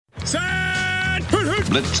Set!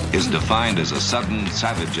 Blitz is defined as a sudden,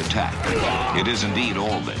 savage attack. It is indeed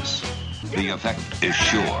all this. The effect is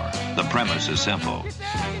sure. The premise is simple.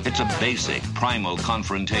 It's a basic, primal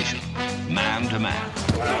confrontation, man to man.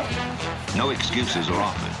 No excuses are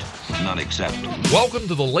offered, none accepted. Welcome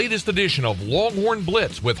to the latest edition of Longhorn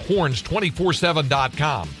Blitz with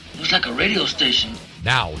Horns247.com. Looks like a radio station.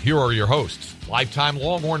 Now, here are your hosts, lifetime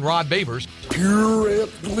Longhorn Rod Babers, Pure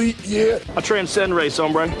athlete yet. I transcend race,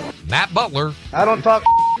 hombre. Matt Butler, I don't talk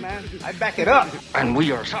man. I back it up. And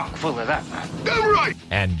we are chock full of that, man. Damn right.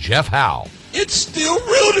 and Jeff Howe. It's still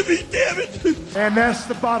real to me, damn it. And that's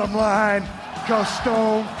the bottom line, because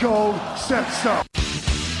Stone Cold said so.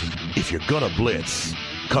 If you're gonna blitz,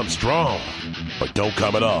 come strong, but don't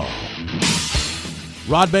come at all.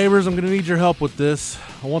 Rod Babers, I'm going to need your help with this.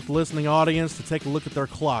 I want the listening audience to take a look at their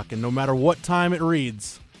clock, and no matter what time it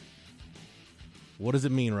reads, what does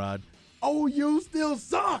it mean, Rod? OU still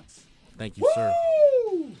sucks. Thank you, sir.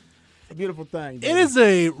 It's a beautiful thing. It is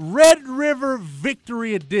a Red River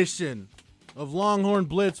Victory edition of Longhorn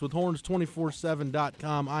Blitz with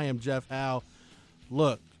Horns247.com. I am Jeff Howe.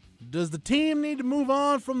 Look, does the team need to move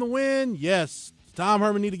on from the win? Yes. Does Tom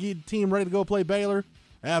Herman need to get the team ready to go play Baylor?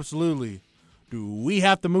 Absolutely. Do we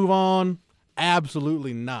have to move on?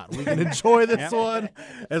 Absolutely not. We can enjoy this one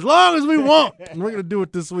as long as we want. And we're going to do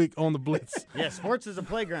it this week on the Blitz. Yeah, sports is a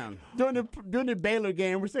playground. During the Baylor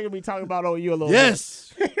game, we're still going to be talking about OU a little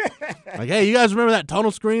Yes. Like, hey, you guys remember that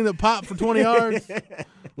tunnel screen that popped for 20 yards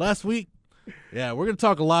last week? Yeah, we're going to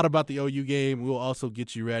talk a lot about the OU game. We'll also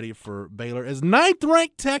get you ready for Baylor. As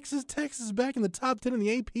ninth-ranked Texas is back in the top 10 in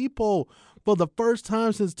the AP poll for the first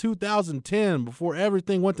time since 2010, before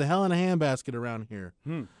everything went to hell in a handbasket around here.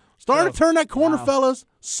 Starting to turn that corner, fellas,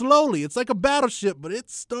 slowly. It's like a battleship, but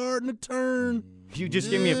it's starting to turn. You just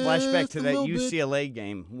give me a flashback just to a that little bit. UCLA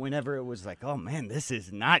game whenever it was like, oh, man, this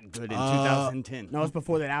is not good in 2010. No, it's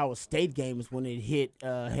before that Iowa State game is when it hit.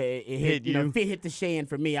 Hit you. It hit the shan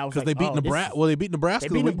for me. I was Because like, they beat Nebraska. Well, they beat Nebraska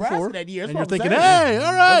They beat the week Nebraska before. that year. And That's you're what I'm thinking, saying. hey,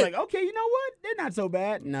 all I right. was like, okay, you know what? They're not so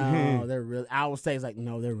bad. No, they're really. Iowa State's like,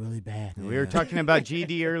 no, they're really bad. We were talking about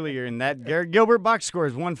GD earlier, and that Garrett Gilbert box score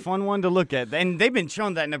is one fun one to look at. And they've been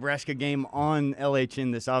showing that Nebraska game on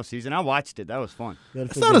LHN this offseason. I watched it. That was fun.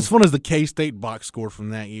 It's not as fun as the K-State box score from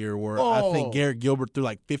that year where I think Oh. Garrett Gilbert threw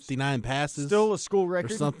like 59 passes. Still a school or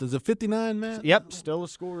record. something. Is it 59, Matt? Yep, still a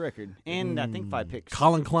school record. And I think 5 picks.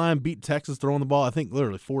 Colin Klein beat Texas throwing the ball, I think,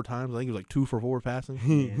 literally 4 times. I think he was like 2 for 4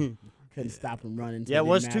 passing. Couldn't stop him running. so Yeah, it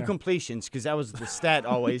was didn't 2 matter. completions because that was the stat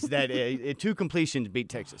always, that 2 completions beat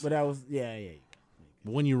Texas. But that was yeah.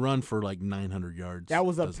 But when you run for like 900 yards, That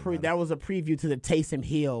was a doesn't matter. preview to the Taysom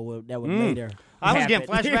Hill that would later. I was getting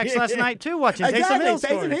happen. flashbacks last night, too, watching Exactly. Taysom Hill Taysom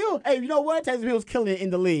score. Hill. Hey, you know what? Taysom Hill's killing it in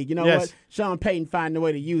the league. You know Yes. what? Sean Payton finding a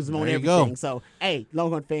way to use him on There you everything. go. So, hey,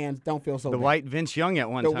 Longhorn fans, don't feel so The bad. white Vince Young at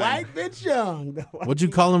one The time. white Vince Young. What'd you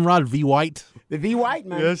call him, Rod? V. White? The V White,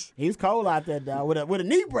 man. Yes. He's cold out there, dog, with a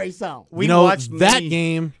knee brace on. We you know, watched that many-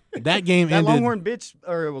 game. That game That ended.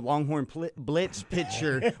 Longhorn Blitz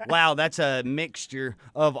picture. Wow, that's a mixture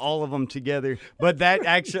of all of them together. But that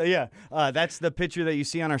actually, that's the picture that you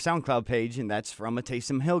see on our SoundCloud page, and that's from a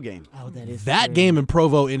Taysom Hill game. Oh, that is That true. game in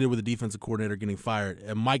Provo ended with the defensive coordinator getting fired,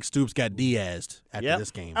 and Mike Stoops got Diaz'd after Yep.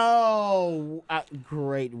 this game. Oh,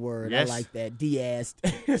 great word. Yes. I like that. Diaz.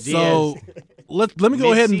 So let me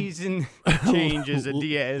go ahead and Mid-season changes at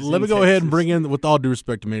Diaz. let me in go ahead and Texas. bring in, with all due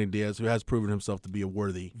respect to Manny Diaz, who has proven himself to be a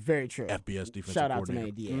worthy Very true. FBS defensive Shout out to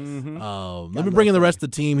coordinator. Manny Diaz. Let me bring in the rest of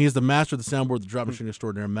the team. He's the master of the soundboard, the drop machine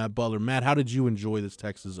extraordinaire, Matt Butler. Matt, how did you enjoy this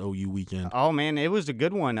Texas OU weekend? Oh, man, it was a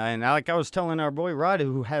good one. And like I was telling our boy Rod,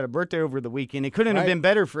 who had a birthday over the weekend, it couldn't have Right. been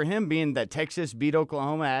better for him, being that Texas beat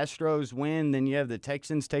Oklahoma, Astros win, then you have the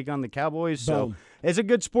Texans take on the Cowboys. So Boom. it's a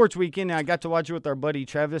good sports weekend. I got to watch it with our buddy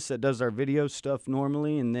Travis that does our video stuff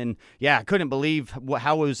normally. And then, I couldn't believe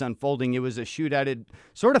how it was unfolding. It was a shootout. It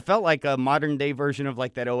sort of felt like a modern-day version of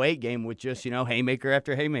like that 08 game with just, haymaker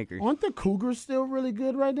after haymaker. Aren't the Cougars still really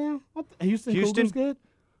good right now? Aren't the Houston Cougars good?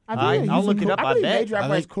 I'll look it up, I believe bet. Major I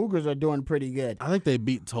Athletics think- Cougars are doing pretty good. I think they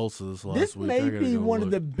beat Tulsa this last This week. may I gotta be go one of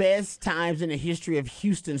look. the best times in the history of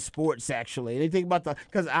Houston sports, actually. And you think about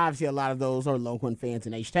because obviously a lot of those are Longhorn fans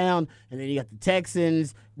in H-Town, and then you got the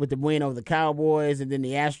Texans with the win over the Cowboys, and then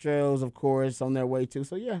the Astros, of course, on their way too.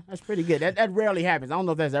 So, yeah, that's pretty good. That rarely happens. I don't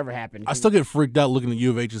know if that's ever happened. I still get freaked out looking at U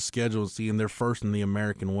of H's schedule and seeing they're first in the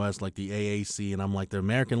American West, like the AAC, and I'm like, the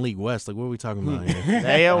American League West? Like, what are we talking about here?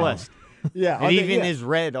 The AL West. yeah, It even is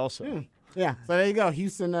red also. Yeah, so there you go.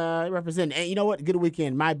 Houston representing. And you know what? Good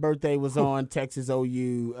weekend. My birthday was on Texas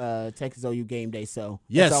OU game day, so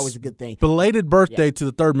that's always a good thing. Belated birthday to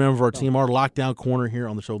the third member of our team, our lockdown corner here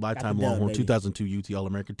on the show, Lifetime the dub, Longhorn, baby. 2002 UT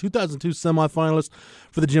All-American, 2002 semifinalist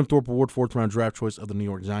for the Jim Thorpe Award, 4th-round draft choice of the New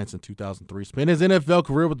York Giants in 2003. Spent his NFL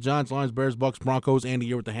career with the Giants, Lions, Bears, Bucks, Broncos, and a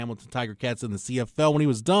year with the Hamilton Tiger Cats in the CFL. When he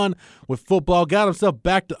was done with football, got himself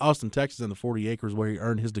back to Austin, Texas, in the 40 acres where he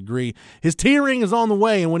earned his degree. His T-ring is on the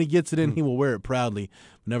way, and when he gets it in, he will wear it proudly.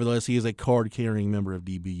 Nevertheless, he is a card-carrying member of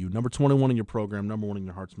DBU. Number 21 in your program, number 1 in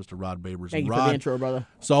your hearts, Mr. Rod Babers. Thank you Rod, for the intro, brother.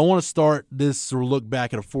 So I want to start this or look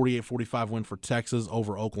back at a 48-45 win for Texas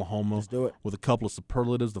over Oklahoma. Let's do it. With a couple of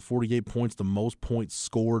superlatives. The 48 points, the most points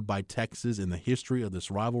scored by Texas in the history of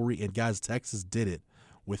this rivalry. And, guys, Texas did it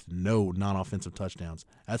with no non-offensive touchdowns.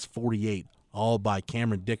 That's 48, all by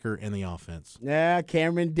Cameron Dicker and the offense. Yeah,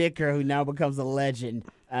 Cameron Dicker, who now becomes a legend.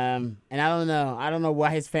 And I don't know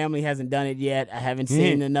why his family hasn't done it yet. I haven't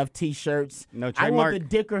seen enough T-shirts. No I trademark. want the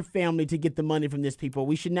Dicker family to get the money from this, people.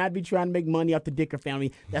 We should not be trying to make money off the Dicker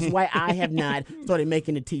family. That's why I have not started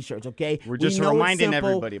making the T-shirts, okay? We're just We know it's reminding simple.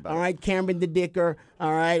 everybody about it. All right, Cameron the Dicker.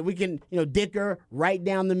 All right, we can, Dicker right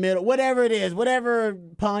down the middle, whatever it is, whatever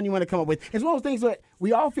pun you want to come up with. It's one of those things that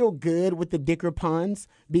we all feel good with the Dicker puns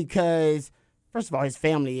because – first of all, his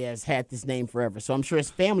family has had this name forever, so I'm sure his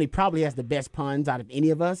family probably has the best puns out of any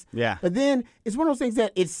of us. Yeah. But then it's one of those things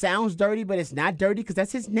that it sounds dirty, but it's not dirty because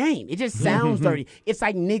that's his name. It just sounds dirty. It's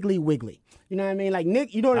like Niggly Wiggly. You know what I mean? Like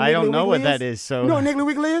Nick. You know what a Niggly I don't know Wiggly what that is. So you know what Niggly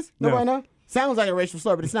Wiggly is? No. Nobody know? Sounds like a racial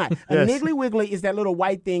slur, but it's not. A Yes. Niggly Wiggly is that little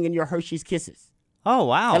white thing in your Hershey's Kisses. Oh,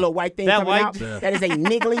 wow. That little white thing That coming white- out. That is a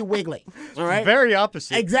Niggly Wiggly. All right. Very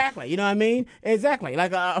opposite. Exactly. You know what I mean? Exactly.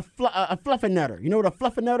 Like a fluffernutter. You know what a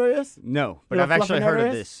fluffernutter is? No, but You know I've what actually fluffernutter heard of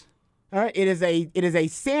is? this. All right, it is a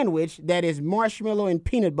sandwich that is marshmallow and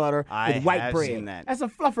peanut butter I with white have bread. seen that. That's a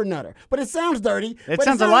fluffernutter, but it sounds dirty. It but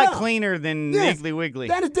sounds it's a not lot enough. cleaner than Yes, Niggly Wiggly.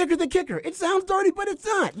 That is Dicker the Kicker. It sounds dirty, but it's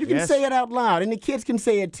not. You can Yes. say it out loud, and the kids can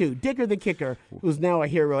say it too. Dicker the Kicker, who's now a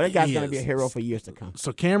hero. That guy's going to be a Yes. hero for years to come.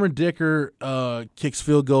 So Cameron Dicker kicks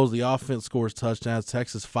field goals. The offense scores touchdowns.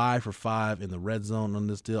 Texas 5 for 5 in the red zone on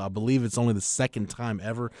this deal. I believe it's only the second time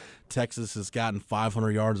ever Texas has gotten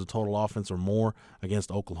 500 yards of total offense or more against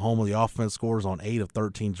Oklahoma. The offense scores on 8 of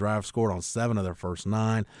 13 drives, scored on 7 of their first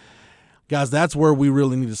 9. Guys, that's where we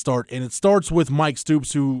really need to start. And it starts with Mike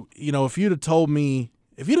Stoops, who, if you'd have told me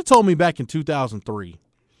back in 2003,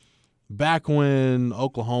 back when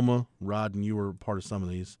Oklahoma, Rod, and you were part of some of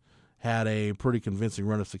these, had a pretty convincing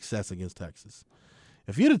run of success against Texas.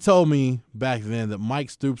 If you'd have told me back then that Mike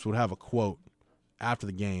Stoops would have a quote after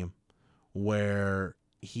the game where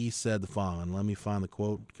he said the following, let me find the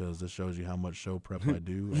quote because this shows you how much show prep I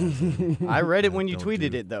do. I read it when you Don't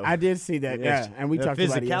tweeted do- it, though. I did see that, Yes. yeah, and we The talked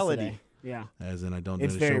about it physicality. yesterday. Yeah. As in I don't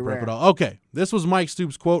It's do the show very prep rare. at all. Okay, this was Mike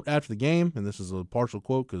Stoops' quote after the game, and this is a partial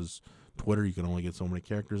quote because Twitter, you can only get so many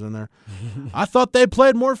characters in there. I thought they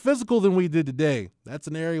played more physical than we did today. That's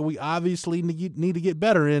an area we obviously need to get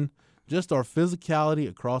better in. Just our physicality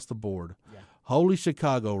across the board. Yeah. Holy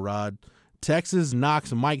Chicago, Rod. Texas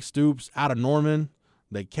knocks Mike Stoops out of Norman.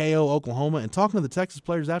 They KO Oklahoma. And talking to the Texas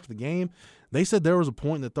players after the game, they said there was a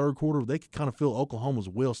point in the third quarter where they could kind of feel Oklahoma's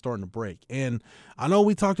wheel starting to break. And I know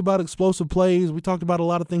we talked about explosive plays. We talked about a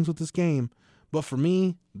lot of things with this game. But for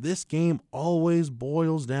me, this game always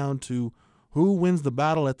boils down to who wins the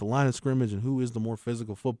battle at the line of scrimmage and who is the more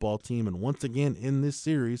physical football team. And once again, in this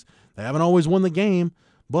series, they haven't always won the game,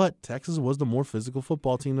 but Texas was the more physical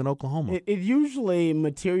football team than Oklahoma. It usually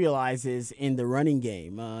materializes in the running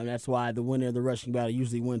game. That's why the winner of the rushing battle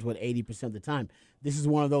usually wins, 80% of the time. This is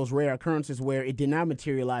one of those rare occurrences where it did not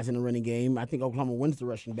materialize in the running game. I think Oklahoma wins the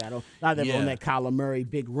rushing battle. Not that on that Kyler Murray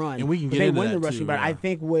big run. And we can but get they into win that the rushing too, battle. yeah. I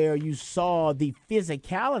think where you saw the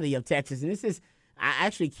physicality of Texas, and this is, I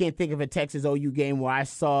actually can't think of a Texas OU game where I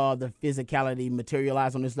saw the physicality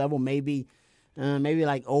materialize on this level. Maybe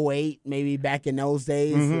like 08, maybe back in those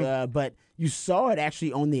days. But you saw it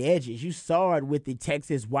actually on the edges. You saw it with the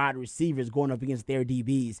Texas wide receivers going up against their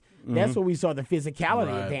DBs. That's where we saw the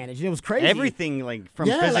physicality advantage. And it was crazy. Everything, from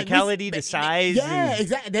physicality to size. Yeah,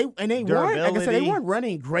 exactly. They weren't, like I said, they durability. weren't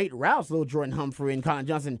running great routes, little Jordan Humphrey and Colin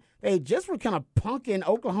Johnson. They just were kind of punking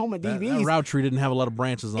Oklahoma DBs. That route tree didn't have a lot of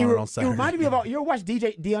branches on it on It Saturday. reminded me of, you ever watch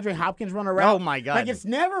DeAndre Hopkins run a route? Oh, my God. Like, it's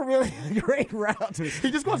never really a great route.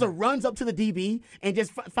 He just goes and runs up to the DB and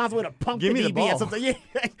just finds a way to punk Give the me DB the ball. or something. Yeah.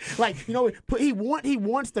 Like, he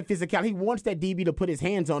wants the physicality. He wants that DB to put his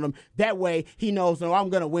hands on him. That way, he knows, I'm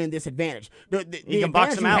going to win this advantage. The He can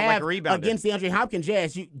box advantage him you out like have a rebounder. against DeAndre Hopkins,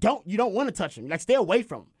 you don't want to touch him. Like, stay away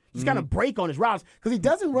from him. just kind of break on his routes because he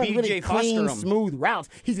doesn't run really BJ Foster clean, him. smooth routes.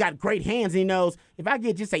 He's got great hands. And he knows if I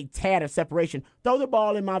get just a tad of separation, throw the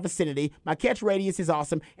ball in my vicinity, my catch radius is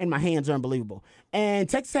awesome, and my hands are unbelievable. And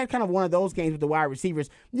Texas had kind of one of those games with the wide receivers.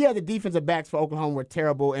 Yeah, the defensive backs for Oklahoma were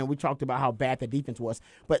terrible, and we talked about how bad the defense was.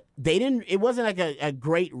 But they didn't. It wasn't like a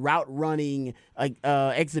great route running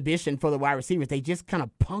exhibition for the wide receivers. They just kind of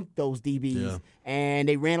punked those DBs, and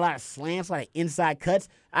they ran a lot of slants, a lot of inside cuts.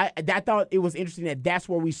 I thought it was interesting that's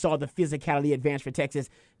where we saw the physicality advance for Texas,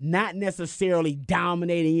 not necessarily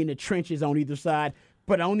dominating in the trenches on either side,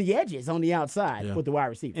 but on the edges, on the outside with the wide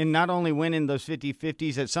receiver. And not only winning those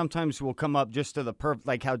 50-50s that sometimes will come up just to the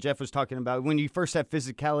like how Jeff was talking about, when you first have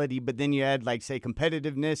physicality, but then you add, like, say,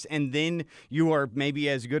 competitiveness, and then you are maybe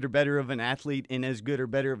as good or better of an athlete and as good or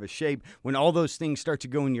better of a shape. When all those things start to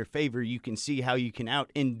go in your favor, you can see how you can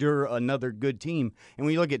out-endure another good team. And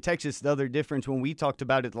when you look at Texas, the other difference when we talked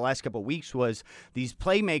about it the last couple of weeks was these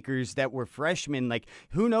playmakers that were freshmen. Like,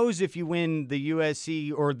 who knows if you win the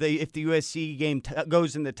USC or if the USC game goes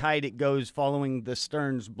in the tight, it goes following the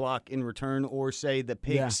Stearns block in return, or say the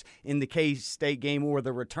picks in the K-State game, or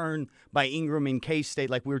the return by Ingram in K-State.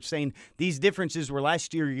 Like we were saying, these differences were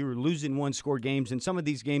last year you were losing one-score games, and some of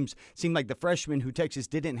these games seemed like the freshman who Texas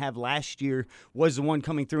didn't have last year was the one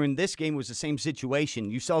coming through. And this game was the same situation.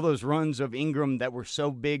 You saw those runs of Ingram that were so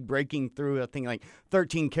big, breaking through, I think like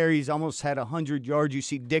 13 carries, almost had 100 yards. You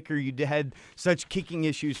see Dicker, you had such kicking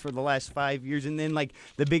issues for the last 5 years. And then, like,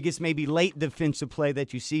 the biggest maybe late defensive play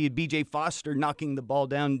that you see, BJ Foster knocking the ball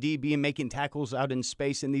down DB and making tackles out in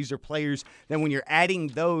space. And these are players that when you're adding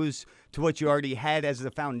those to what you already had as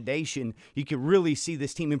the foundation, you can really see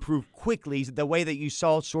this team improve quickly, the way that you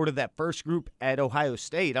saw sort of that first group at Ohio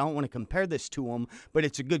State. I don't want to compare this to them, but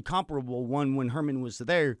it's a good comparable one when Herman was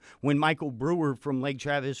there, when Michael Brewer from Lake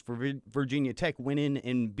Travis for Virginia Tech went in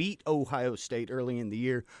and beat Ohio State early in the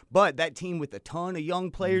year. But that team with a ton of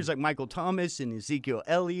young players like Michael Thomas and Ezekiel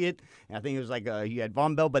Elliott, and I think it was like you had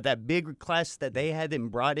Von Bell, but that big class that they had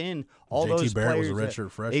and brought in, all JT those Barrett players. was a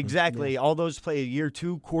redshirt freshman. Exactly. All those play a year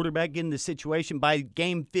two quarterback in the situation. By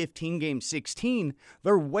game 15, game 16,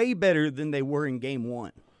 they're way better than they were in game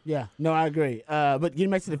 1. Yeah, no, I agree. But getting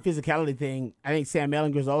back to the physicality thing, I think Sam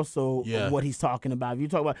Ehlinger is also what he's talking about. If you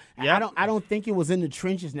talk about, I don't think it was in the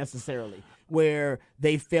trenches necessarily where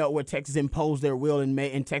they felt where Texas imposed their will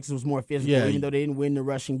and Texas was more physical, even though they didn't win the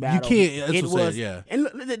rushing battle. You can't. That's what I'm saying, And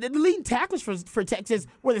the leading tacklers for Texas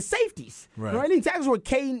were the safeties. Right. The leading tacklers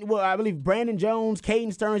were I believe Brandon Jones,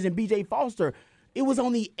 Caden Stearns, and B.J. Foster. It was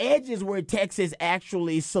on the edges where Texas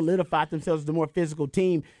actually solidified themselves as the more physical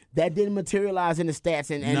team. That didn't materialize in the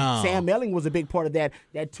stats, and Sam Ehlinger was a big part of that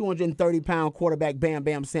 230-pound quarterback, Bam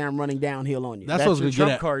Bam Sam, running downhill on you. That's what I was going to get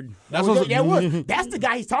at. card. That's the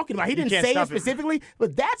guy he's talking about. He didn't say it specifically,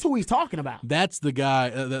 but that's who he's talking about. That's the guy.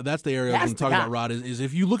 That's the area I was talking about, Rod, is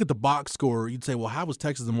if you look at the box score, you'd say, well, how was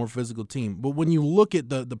Texas a more physical team? But when you look at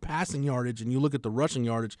the passing yardage and you look at the rushing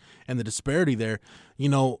yardage and the disparity there, you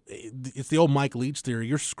know, it's the old Mike Leach theory.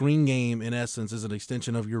 Your screen game, in essence, is an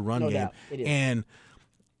extension of your run game. Doubt. It is. And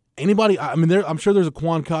anybody, I mean, I'm sure there's a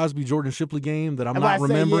Quan Cosby, Jordan Shipley game that I'm not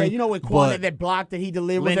remembering. Yeah, you know what Quan, that block that he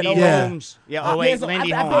delivered Lindy at Holmes. Yeah, Lindy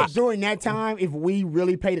Holmes. I bet during that time, if we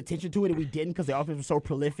really paid attention to it, and we didn't because the offense was so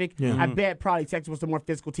prolific, I bet probably Texas was the more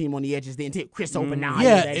physical team on the edges than Chris Overnight.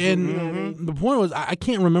 Yeah, and the point was, I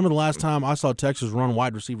can't remember the last time I saw Texas run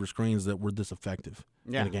wide receiver screens that were this effective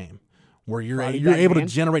in a game, where you're able to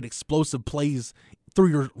generate explosive plays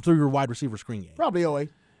through your wide receiver screen game. Probably 08.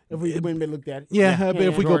 If we looked at it.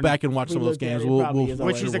 If we go back and watch some of those games,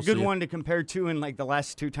 which is a good one to compare to in like the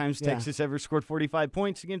last two times Texas ever scored 45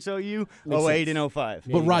 points against OU, 08 and 05.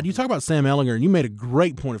 But Rod, you talk about Sam Ehlinger, and you made a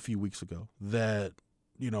great point a few weeks ago that,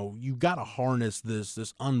 you know, you got to harness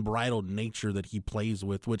this unbridled nature that he plays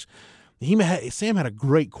with, which Sam had a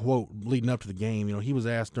great quote leading up to the game. You know, he was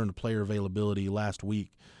asked during the player availability last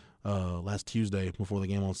Tuesday before the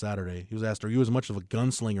game on Saturday. He was asked, are you as much of a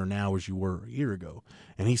gunslinger now as you were a year ago?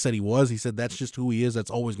 And he said he was. He said that's just who he is.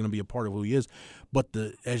 That's always going to be a part of who he is. But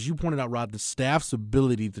as you pointed out, Rod, the staff's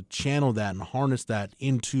ability to channel that and harness that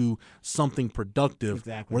into something productive,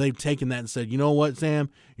 where they've taken that and said, you know what,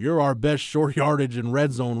 Sam, you're our best short yardage and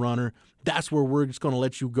red zone runner. That's where we're just going to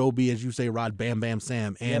let you go be, as you say, Rod, Bam Bam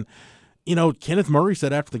Sam. And, you know, Kenneth Murray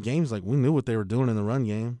said after the game, he's like, we knew what they were doing in the run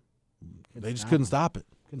game. They just couldn't stop it.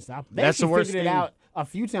 Stop. That's the worst figured it out a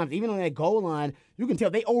few times. Even on that goal line, you can tell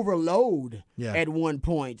they overload at one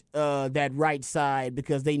point that right side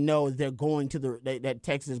because they know they're going to that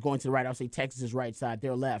Texas is going to the right. I'll say Texas's right side,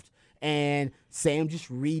 their left. And Sam just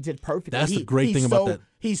reads it perfectly. That's the great thing about that.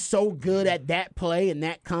 he's so good at that play and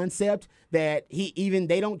that concept that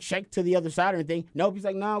they don't check to the other side or anything. Nope, he's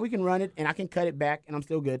like, no, we can run it and I can cut it back and I'm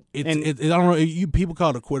still good. I don't know. People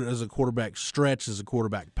call it as a quarterback stretch, as a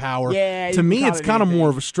quarterback power. Yeah. To me, it's kind of more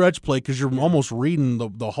of a stretch play because you're almost reading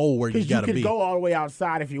the hole where you got to be. You can go all the way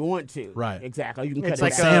outside if you want to. Right. Exactly. You can cut It's it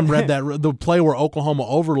like back. Sam read the play where Oklahoma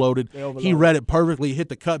overloaded. overloaded. He read it perfectly, hit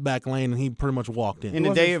the cutback lane, and he pretty much walked in. In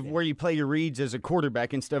a day of where you play your reads as a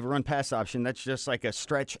quarterback instead of a run-pass option, that's just like a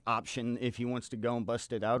stretch option if he wants to go and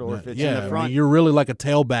bust it out or if it's in the front. You're really like a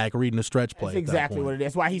tailback reading a stretch play. That's exactly what it is.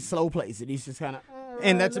 That's why he slow plays it. He's just kind of.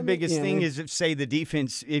 And that's the biggest thing is, if, say, the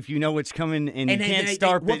defense, if you know it's coming and you can't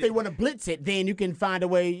start it. If they want to blitz it, then you can find a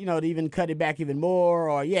way, to even cut it back even more.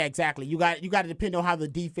 Or exactly. You got to depend on how the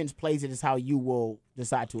defense plays it is how you will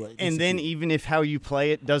decide to execute. And then even if how you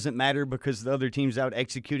play it doesn't matter because the other team's out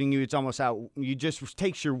executing you, it's almost out. You just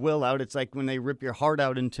takes your will out. It's like when they rip your heart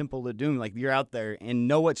out in Temple of Doom. Like you're out there and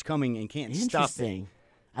know what's coming and can't stop it.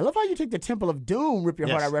 I love how you took the Temple of Doom, rip your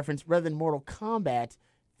heart out reference, rather than Mortal Kombat.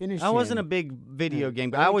 I wasn't a big video game,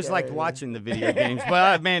 but I always liked watching the video games.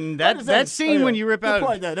 But man, that scene when you rip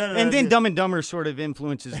out, and then Dumb and Dumber sort of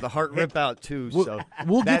influences the heart rip out too. So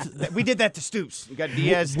we did that to Stoops. We got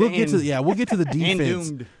Diaz. We'll get to the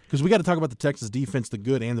defense because we got to talk about the Texas defense, the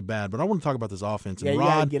good and the bad. But I want to talk about this offense. Yeah, and you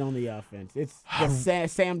got to Rod, get on the offense.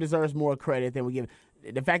 Sam deserves more credit than we give.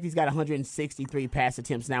 The fact he's got 163 pass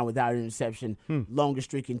attempts now without an interception, longest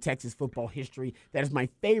streak in Texas football history. That is my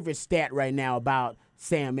favorite stat right now about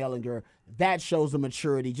Sam Ehlinger. That shows the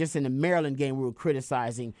maturity. Just in the Maryland game, we were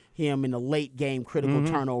criticizing him in the late game, critical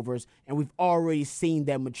turnovers, and we've already seen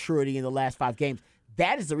that maturity in the last 5 games.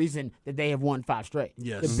 That is the reason that they have won 5 straight.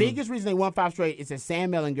 Yes. The biggest reason they won 5 straight is that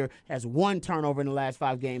Sam Ehlinger has 1 turnover in the last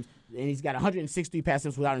 5 games, and he's got 160 pass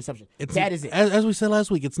attempts without interception. That is it. As we said last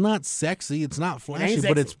week, it's not sexy, it's not flashy,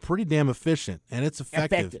 but it's pretty damn efficient, and it's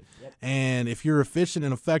effective. Yep. And if you're efficient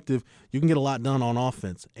and effective, you can get a lot done on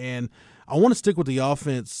offense. And I want to stick with the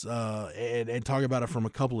offense and talk about it from a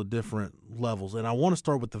couple of different levels. And I want to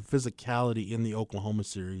start with the physicality in the Oklahoma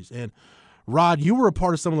series. And Rod, you were a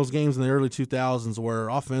part of some of those games in the early 2000s where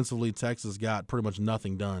offensively Texas got pretty much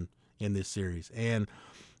nothing done in this series. And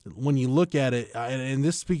when you look at it, and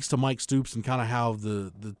this speaks to Mike Stoops and kind of how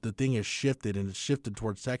the thing has shifted, and it's shifted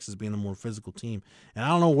towards Texas being a more physical team. And I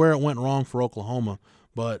don't know where it went wrong for Oklahoma,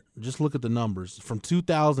 but just look at the numbers. From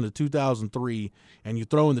 2000 to 2003, and you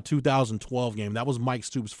throw in the 2012 game, that was Mike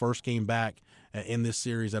Stoops' first game back in this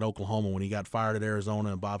series at Oklahoma when he got fired at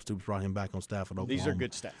Arizona and Bob Stoops brought him back on staff at Oklahoma. These are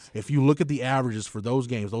good stats. If you look at the averages for those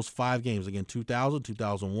games, those 5 games, again, 2000,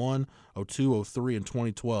 2001, 02, 03, and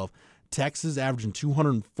 2012, Texas averaging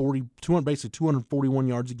 241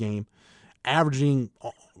 yards a game, averaging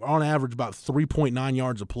on average about 3.9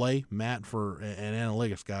 yards a play. Matt, for an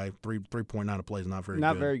analytics guy, 3.9 a play is not very good.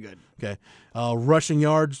 Not very good. Okay. Rushing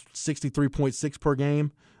yards, 63.6 per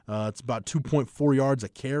game. It's about 2.4 yards a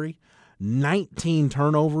carry. 19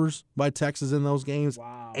 turnovers by Texas in those games.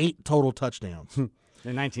 Wow. 8 total touchdowns.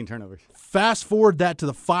 They're 19 turnovers. Fast forward that to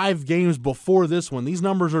the 5 games before this one. These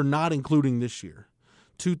numbers are not including this year.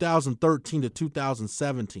 2013 to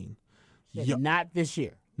 2017. Not this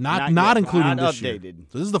year. Not yet. including Not this updated. year.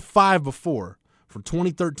 So this is the 5 before, from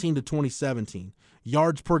 2013 to 2017.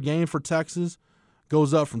 Yards per game for Texas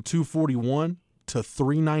goes up from 241 to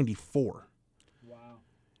 394. Wow.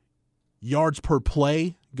 Yards per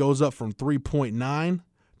play goes up from 3.9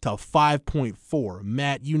 to 5.4.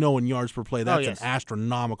 Matt, you know in yards per play, that's an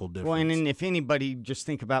astronomical difference. Well, and if anybody just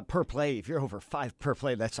think about per play, if you're over 5 per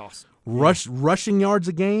play, that's awesome. Rushing yards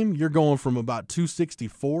a game, you're going from about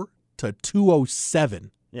 264 to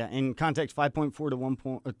 207. Yeah, in context, 5.4 to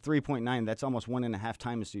 3.9, that's almost 1.5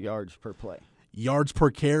 times the yards per play. Yards per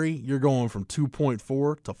carry, you're going from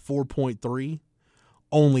 2.4 to 4.3.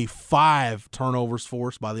 Only 5 turnovers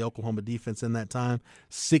forced by the Oklahoma defense in that time.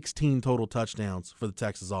 16 total touchdowns for the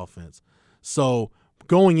Texas offense. So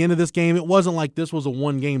going into this game, it wasn't like this was a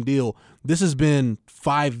one-game deal. This has been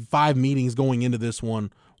five meetings going into this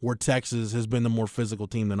one where Texas has been the more physical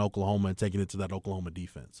team than Oklahoma and taking it to that Oklahoma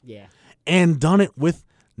defense. Yeah. And done it with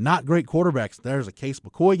not great quarterbacks. There's a Case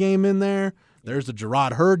McCoy game in there. There's a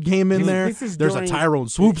Gerard Hurd game in there. There's a Tyrone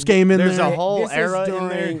Swoops game in there. There's a whole era in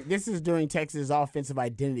there. This is during Texas' offensive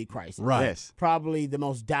identity crisis. Right. Yes. Probably the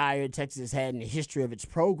most dire Texas had in the history of its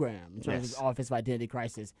program in terms of offensive identity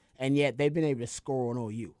crisis. And yet they've been able to score on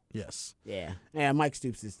OU. Yes. Yeah. Yeah, Mike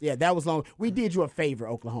Stoops is. Yeah, that was long. We did you a favor,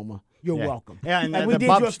 Oklahoma. You're welcome. Yeah, and like, the we did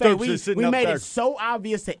Bob you a favor. Stoops is sitting We up made there. it so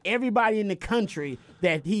obvious to everybody in the country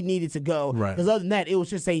that he needed to go. Right. Because other than that, it was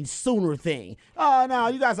just a Sooner thing. Oh, no,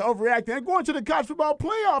 you guys are overreacting. They're going to the college football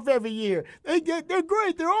playoff every year. They're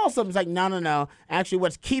great. They're awesome. It's like, no. Actually,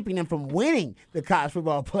 what's keeping them from winning the college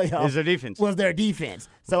football playoff Is their defense. was their defense.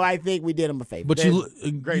 So I think we did them a favor. But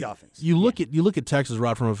great offense. You look at Texas,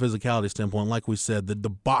 Rod, from a physicality standpoint. Like we said, the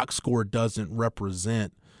box score doesn't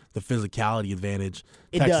represent the physicality advantage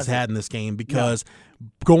Texas doesn't. had in this game, because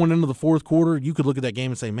going into the fourth quarter, you could look at that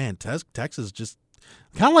game and say, man, Texas just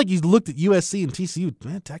kind of like you looked at USC and TCU.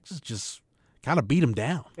 Man, Texas just kind of beat them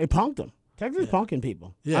down. They punked them. Texas is punking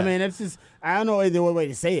people. Yeah. I mean, it's just, I don't know any other way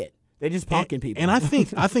to say it. They're just punking people. And I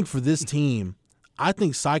think for this team, I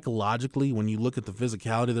think psychologically, when you look at the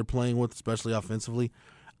physicality they're playing with, especially offensively,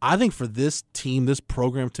 I think for this team, this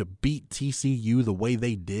program, to beat TCU the way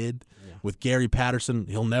they did with Gary Patterson,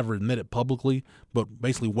 he'll never admit it publicly, but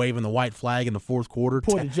basically waving the white flag in the fourth quarter,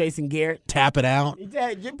 Poor to Jason Garrett. tap it out.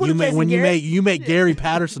 When You make Gary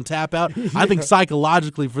Patterson tap out. I think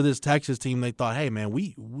psychologically for this Texas team, they thought, hey man,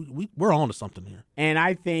 we're on to something here. And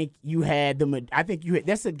I think you had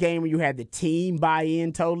that's a game where you had the team buy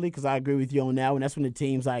in totally, because I agree with you on that one. That's when the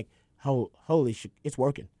team's like, holy shit, it's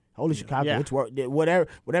working. Holy Chicago, it's work.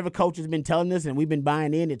 Whatever coach has been telling us and we've been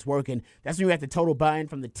buying in, it's working. That's when you have the total buy-in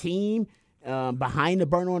from the team behind the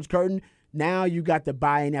burnt orange curtain. Now you got the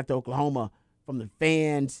buy-in after Oklahoma from the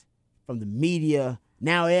fans, from the media.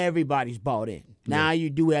 Now everybody's bought in. Now you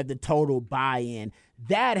do have the total buy-in.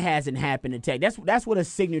 That hasn't happened in Tech. That's what a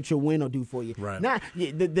signature win will do for you. Right. Now,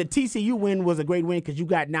 the TCU win was a great win because you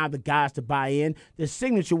got now the guys to buy in. The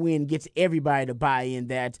signature win gets everybody to buy in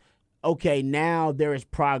that, okay, now there is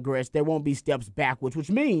progress. There won't be steps backwards, which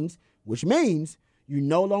means you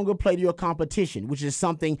no longer play to your competition, which is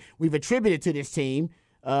something we've attributed to this team.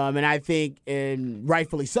 And I think, and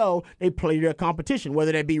rightfully so, they play to their competition,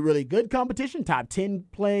 whether that be really good competition, top 10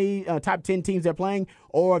 teams they're playing,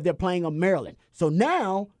 or if they're playing on Maryland. So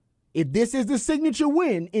now, if this is the signature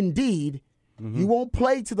win, indeed, you won't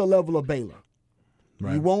play to the level of Baylor.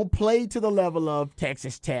 Right. You won't play to the level of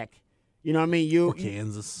Texas Tech. You know what I mean? Or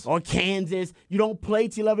Kansas. Or Kansas. You don't play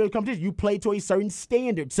to the level of competition. You play to a certain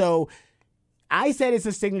standard. So I said it's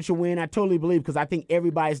a signature win. I totally believe, because I think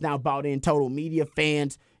everybody's now bought in, total media,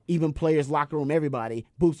 fans, even players, locker room, everybody,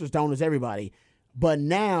 boosters, donors, everybody. But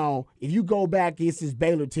now, if you go back against this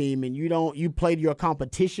Baylor team and you play to your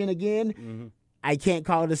competition again, I can't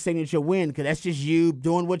call it a signature win, because that's just you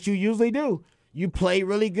doing what you usually do. You play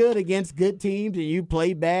really good against good teams, and you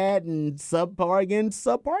play bad and subpar against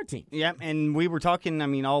subpar teams. Yeah, and we were talking,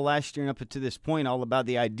 all last year and up to this point, all about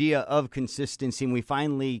the idea of consistency, and we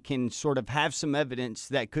finally can sort of have some evidence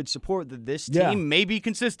that could support that this team may be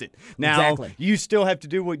consistent. Now, you still have to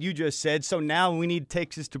do what you just said, so now we need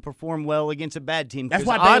Texas to perform well against a bad team. That's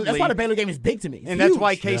why the Baylor game is big to me. And that's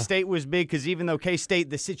why K-State was big, because even though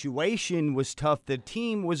K-State, the situation was tough, the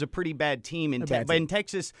team was a pretty bad team. And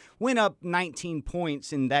Texas went up 19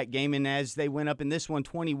 points in that game, and as they went up in this one,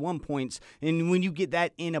 21 points. And when you get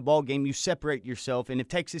that in a ball game, you separate yourself. And if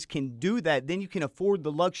Texas can do that, then you can afford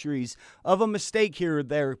the luxuries of a mistake here or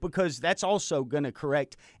there, because that's also going to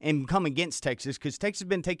correct and come against Texas, because Texas has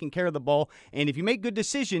been taking care of the ball. And if you make good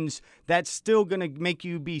decisions, that's still going to make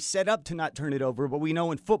you be set up to not turn it over. But we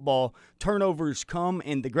know in football, turnovers come.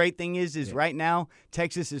 And the great thing is right now,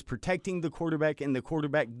 Texas is protecting the quarterback, and the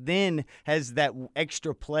quarterback then has that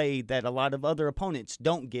extra play that a lot of other opponents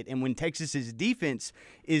don't get. And when Texas's defense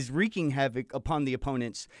is wreaking havoc upon the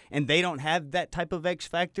opponents and they don't have that type of X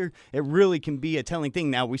factor, it really can be a telling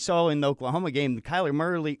thing. Now, we saw in the Oklahoma game,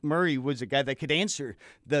 Kyler Murray was a guy that could answer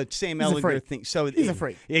the Sam Ehlinger thing. So he's a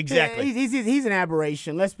freak. Exactly. He's an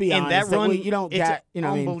aberration. Let's be honest. And that run, it's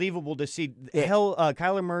unbelievable to see.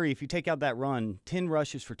 Kyler Murray, if you take out that run, 10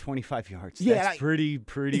 rushes for 25 yards. That's pretty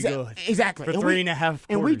good. Exactly. For 3.5 quarters.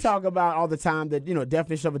 And we talk about all the time that,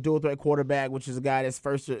 definition of a dual threat quarterback, which is a guy that's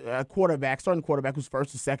starting quarterback who's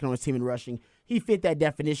first or second on his team in rushing. He fit that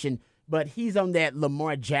definition, but he's on that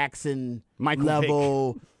Lamar Jackson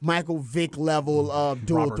Michael Vick level of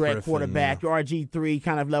dual Robert threat Griffin, quarterback, your RG3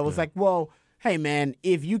 kind of level. It's like, well, hey man,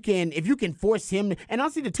 if you can force him, and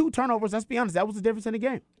honestly, the 2 turnovers, let's be honest, that was the difference in the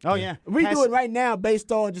game. Oh yeah, we do it right now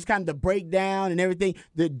based on just kind of the breakdown and everything.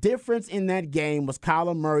 The difference in that game was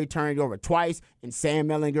Kyler Murray turning over twice and Sam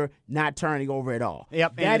Ehlinger not turning over at all.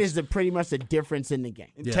 Yep, that is pretty much the difference in the game.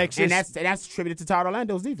 Yeah. Texas, and that's attributed to Todd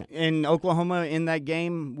Orlando's defense. And Oklahoma in that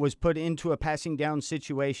game was put into a passing down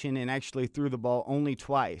situation and actually threw the ball only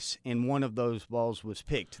twice, and one of those balls was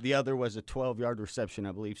picked. The other was a 12-yard reception,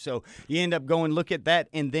 I believe. So you end up go and look at that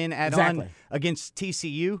and then add Exactly. on against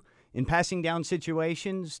TCU. In passing down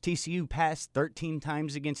situations, TCU passed 13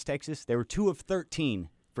 times against Texas. They were 2 of 13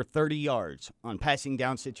 for 30 yards on passing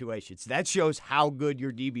down situations. That shows how good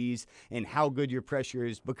your DBs and how good your pressure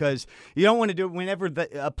is, because you don't want to do it whenever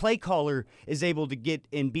a play caller is able to get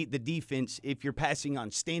and beat the defense. If you're passing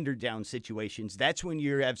on standard down situations, that's when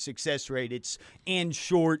you have success rate. It's and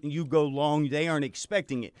short and you go long. They aren't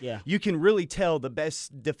expecting it. Yeah. You can really tell the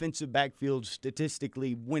best defensive backfield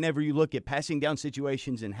statistically whenever you look at passing down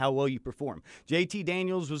situations and how well you perform. JT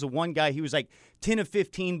Daniels was one guy. He was like 10 of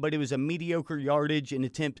 15, but it was a mediocre yardage and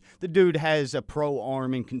attempt. The dude has a pro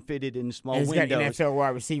arm and can fit it in small And he's windows. got NFL wide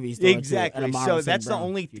receivers. Exactly. So that's the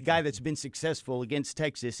only guy that's been successful against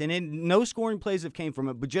Texas. And no scoring plays have came from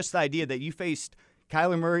it, but just the idea that you faced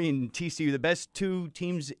Kyler Murray and TCU, the best 2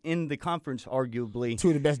 teams in the conference, arguably. 2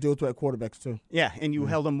 of the best dual threat quarterbacks, too. Yeah, and you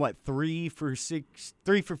held them, 3 for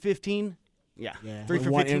 15? Yeah. 3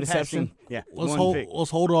 for 1 15 interception. passing. Yeah.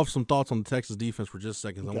 Let's hold off some thoughts on the Texas defense for just a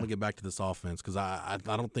second. I want to get back to this offense because I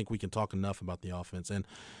don't think we can talk enough about the offense. And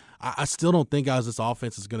I still don't think, guys, this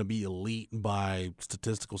offense is going to be elite by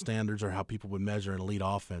statistical standards or how people would measure an elite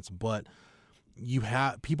offense. But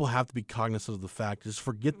people have to be cognizant of the fact, just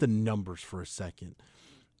forget the numbers for a second.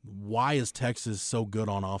 Why is Texas so good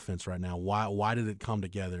on offense right now? Why did it come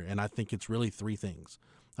together? And I think it's really 3 things.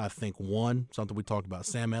 I think, one, something we talked about,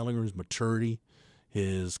 Sam Ehlinger's maturity,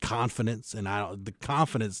 his confidence, and the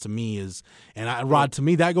confidence to me is, Rod, to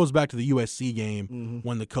me that goes back to the USC game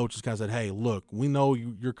when the coaches kind of said, "Hey, look, we know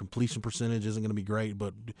your completion percentage isn't going to be great,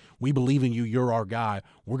 but we believe in you. You're our guy.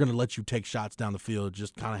 We're going to let you take shots down the field.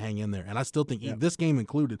 Just kind of hang in there." And I still think this game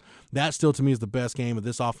included, that still to me is the best game of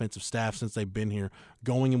this offensive staff since they've been here,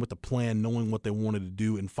 going in with a plan, knowing what they wanted to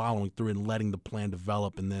do, and following through and letting the plan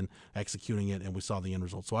develop and then executing it. And we saw the end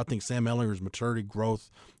result. So I think Sam Ehlinger's maturity, growth,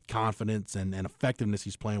 confidence, and effectiveness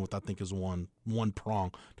he's playing with, I think, is one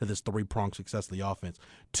prong to this 3-prong success of the offense.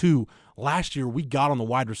 2, last year we got on the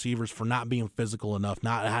wide receivers for not being physical enough,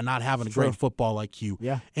 not having a great football IQ.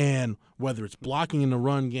 Yeah. And whether it's blocking in the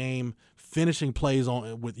run game, finishing plays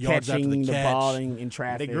with yards after the catch, the ball in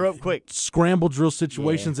traffic. They grew up quick. Scramble drill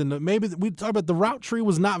situations, and maybe we talk about the route tree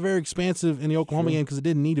was not very expansive in the Oklahoma game because it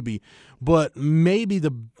didn't need to be. But maybe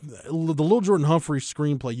the Lil Jordan Humphrey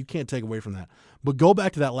screenplay, you can't take away from that. But go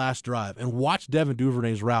back to that last drive and watch Devin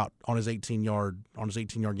Duvernay's route on his 18-yard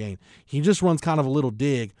gain. He just runs kind of a little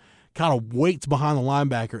dig, kind of waits behind the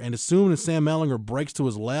linebacker, and as soon as Sam Ehlinger breaks to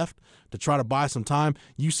his left to try to buy some time,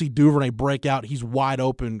 you see Duvernay break out. He's wide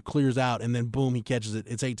open, clears out, and then boom, he catches it.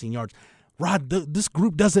 It's 18 yards. Rod, this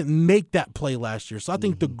group doesn't make that play last year. So I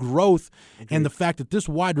think the growth and the fact that this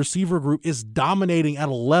wide receiver group is dominating at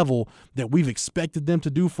a level that we've expected them to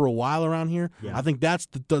do for a while around here, I think that's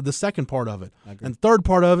the second part of it. And third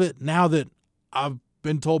part of it, now that I've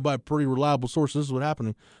been told by a pretty reliable source this is what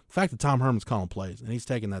happening, the fact that Tom Herman's calling plays and he's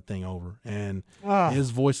taking that thing over. And his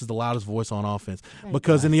voice is the loudest voice on offense.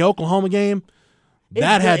 Because in the Oklahoma game,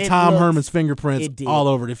 that had Tom Herman's fingerprints all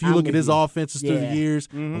over it. If you look at his offenses through the years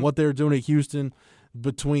and what they were doing at Houston,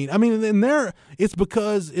 it's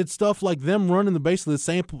because it's stuff like them running basically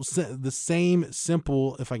the same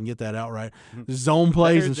simple, if I can get that out right, zone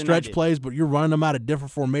plays and stretch plays, but you're running them out of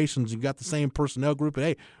different formations. You've got the same personnel group. And,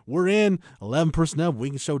 hey, we're in 11 personnel. We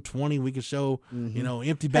can show 20. We can show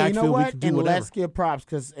empty backfield. You know what? We can do and whatever. Let's give props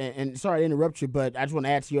because, and sorry to interrupt you, but I just want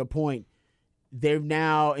to add to your point. They've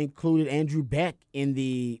now included Andrew Beck in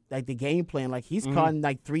the game plan. Like he's caught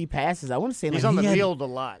 3 passes. I want to say he's on the field a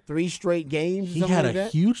lot. 3 straight games. He had a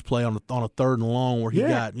huge play on a 3rd and long where he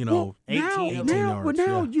got 18 yards. But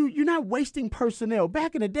now you're not wasting personnel.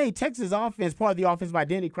 Back in the day, Texas offense, part of the offensive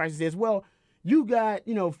identity crisis is, well, you got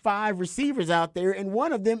 5 receivers out there, and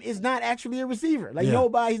one of them is not actually a receiver. He's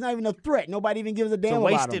not even a threat. Nobody even gives a damn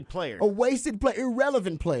about him. It's a wasted player. A wasted player,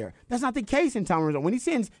 irrelevant player. That's not the case in Tom Herman. When he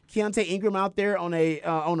sends Keontae Ingram out there on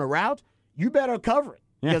a route, you better cover it.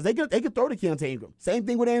 Because they could throw to Keontae Ingram. Same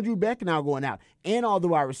thing with Andrew Beck now going out, and all the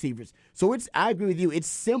wide receivers. So I agree with you. It's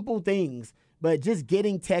simple things. But just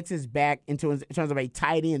getting Texas back in terms of a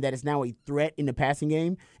tight end that is now a threat in the passing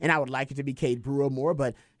game, and I would like it to be Cade Brewer more,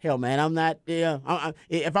 but hell, man, I'm not.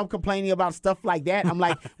 If I'm complaining about stuff like that, I'm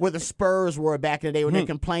like where the Spurs were back in the day when they're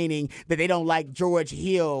complaining that they don't like George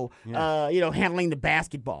Hill, handling the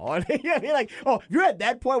basketball. You're like, oh, you're at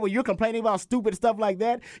that point where you're complaining about stupid stuff like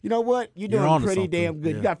that. You know what? You're doing pretty damn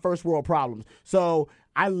good. Yeah. You got first world problems. So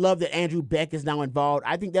I love that Andrew Beck is now involved.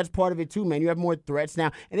 I think that's part of it too, man. You have more threats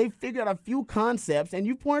now, and they figured out a few concepts, and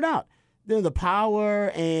you pointed out the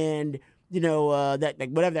power and that like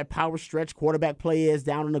whatever that power stretch quarterback play is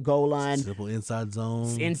down on the goal line. Simple inside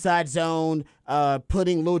zone. Inside zone,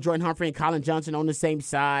 putting Lil Jordan Humphrey and Colin Johnson on the same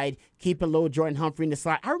side, keeping Lil Jordan Humphrey in the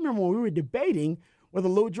slot. I remember when we were debating whether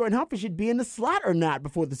Lil Jordan Humphrey should be in the slot or not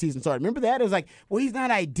before the season started. Remember that? It was like, well, he's not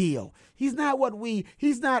ideal. He's not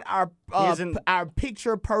our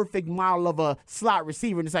picture perfect model of a slot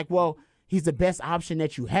receiver. And it's like, well, he's the best option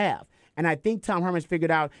that you have. And I think Tom Herman's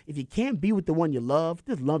figured out if you can't be with the one you love,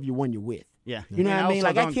 just love your one you're with. Yeah. You know what I mean?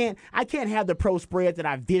 Like I can't have the pro spread that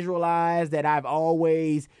I've visualized, that I've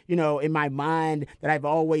always, in my mind, that I've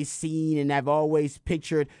always seen and I've always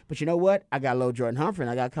pictured. But you know what? I got Lil Jordan Humphrey and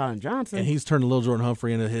I got Colin Johnson. And he's turning Lil Jordan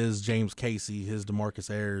Humphrey into his James Casey, his DeMarcus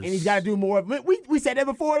Ayers. And he's got to do more. We said that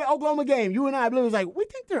before the Oklahoma game. You and I was like, we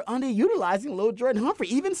think they're underutilizing Lil Jordan Humphrey.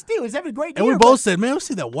 Even still, he's having a great year. And we both said, man, we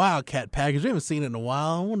see that Wildcat package. We haven't seen it in a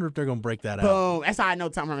while. I wonder if they're going to break that out. Boom. That's how I know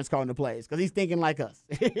Tom Herman's calling the plays, because he's thinking like us.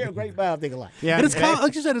 Great vibe, thinking like. Yeah. And it's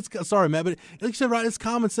like you said, sorry, Matt, but like you said, right, it's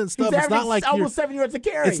common sense stuff. He's it's not like almost 7 yards a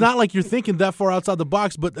carry. It's not like you're thinking that far outside the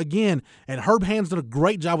box. But again, and Herb Hand's done a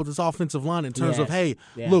great job with this offensive line in terms of, hey,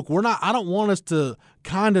 look, I don't want us to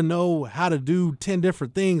kind of know how to do 10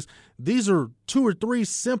 different things. These are 2 or 3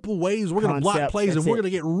 simple ways we're going to block plays, and we're going to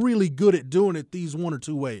get really good at doing it these 1 or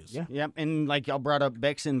 2 ways. Yeah. Yep. And like y'all brought up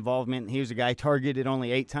Beck's involvement. He was a guy targeted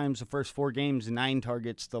only 8 times the first 4 games, 9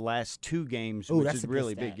 targets the last 2 games, which is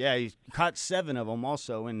really big. Yeah, he caught 7 of them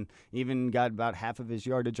also, and even got about half of his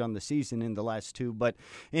yardage on the season in the last 2. But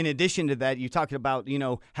in addition to that, you talked about,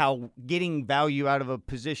 how getting value out of a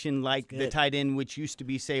position like the tight end, which used to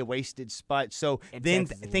be, say, a wasted spot. So then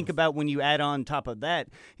think about when you add on top of that,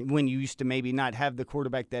 when you used to maybe not have the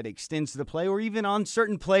quarterback that extends the play, or even on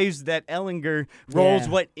certain plays that Ehlinger rolls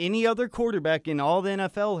what any other quarterback in all the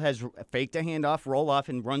NFL has faked a handoff, roll off,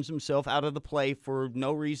 and runs himself out of the play for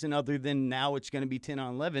no reason other than now it's going to be 10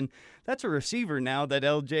 on 11. That's a receiver now that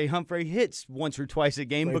L.J. Humphrey hits once or twice a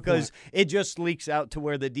game because it just leaks out to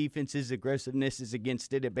where the defense's aggressiveness is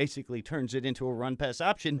against it. It basically turns it into a run-pass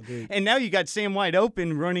option. Agreed. And now you got Sam wide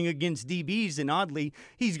open running against DBs, and oddly,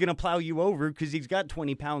 he's going to plow you over because he's got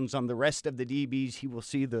 20 pounds on the rest of the DBs he will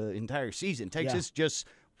see the entire season. Texas just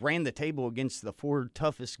ran the table against the 4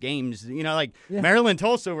 toughest games. Maryland,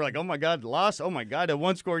 Tulsa, we're like, oh my God, loss. Oh my God, a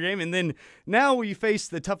 1-score game. And then now we face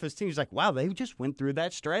the toughest teams. Like, wow, they just went through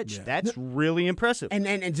that stretch. Yeah. That's really impressive.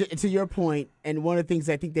 And to your point, and one of the things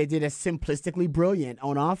I think they did as simplistically brilliant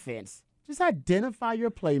on offense, just identify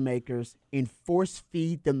your playmakers and force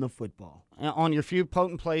feed them the football. On your few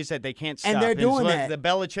potent plays that they can't stop. And they're doing that. The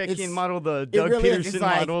Belichickian model, the Doug Peterson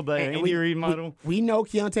model, the Andy Reid model. We know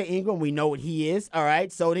Keontae Ingram. We know what he is, all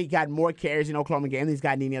right? So he got more carries in Oklahoma game than he's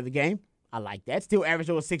got in any other game. I like that. Still averaged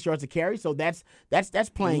over 6 yards a carry, so that's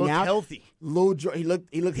playing out. Healthy. He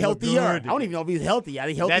looked healthier. I don't even know if he's healthy. I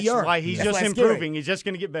think healthier. That's why he's just improving. He's just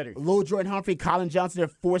going to get better. Lil Jordan Humphrey, Colin Johnson, they're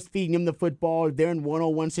force feeding him the football. They're in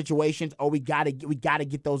one-on-one situations. We gotta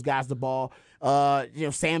get those guys the ball.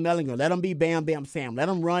 Sam Ehlinger, let him be Bam Bam Sam. Let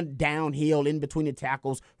him run downhill in between the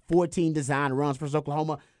tackles. 14 design runs versus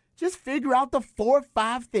Oklahoma. Just figure out the 4 or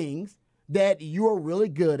 5 things that you're really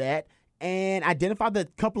good at, and identify the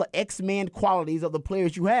couple of X-Man qualities of the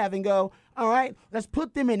players you have and go, all right, let's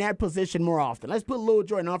put them in that position more often. Let's put Lil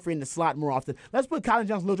Jordan Humphrey in the slot more often. Let's put Colin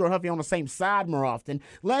Johnson and Lil Jordan Humphrey on the same side more often.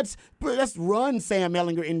 Let's run Sam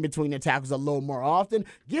Ehlinger in between the tackles a little more often.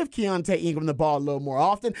 Give Keontae Ingram the ball a little more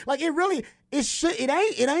often. Like, it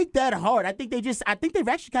ain't that hard. I think they've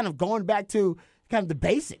actually kind of gone back to kind of the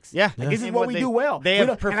basics. Yeah. Like, this is what we do well. And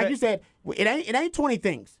like you said, it ain't 20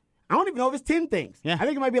 things. I don't even know if it's 10 things. Yeah. I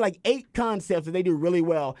think it might be like 8 concepts that they do really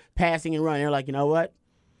well, passing and running. They're like, you know what?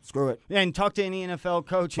 Screw it. Yeah, and talk to any NFL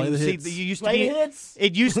coach Play and the see hits.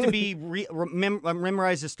 It used to be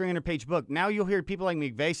memorize this 300-page book. Now you'll hear people like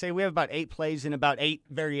McVay say we have about 8 plays and about 8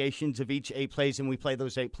 variations of each 8 plays, and we play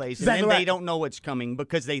those 8 plays. And then they don't know what's coming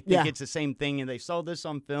because they think it's the same thing, and they saw this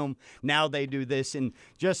on film. Now they do this. And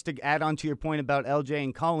just to add on to your point about LJ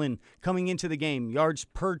and Colin coming into the game, yards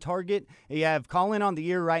per target, you have Colin on the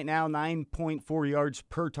year right now, 9.4 yards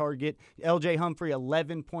per target. LJ Humphrey,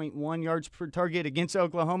 11.1 yards per target against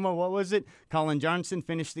Oklahoma. What was it? Colin Johnson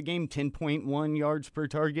finished the game 10.1 yards per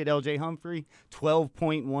target. L.J. Humphrey,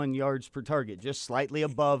 12.1 yards per target, just slightly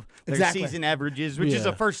above their season averages, which is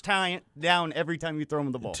a first time down every time you throw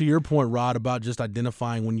them the ball. To your point, Rod, about just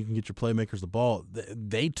identifying when you can get your playmakers the ball,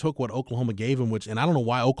 they took what Oklahoma gave them, and I don't know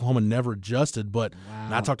why Oklahoma never adjusted, but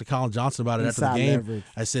I talked to Colin Johnson about it after the game. Leverage.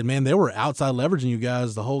 I said, man, they were outside leveraging you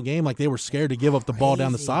guys the whole game. Like, they were scared to give up the ball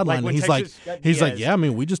down the sideline. Like and he's like, yeah, I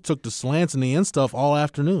mean, we just took the slants and the end stuff all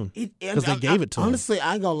afternoon afternoon because they gave it to him. Honestly,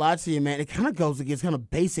 I ain't gonna lie to you, man. It kind of goes against kind of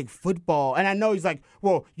basic football. And I know he's like,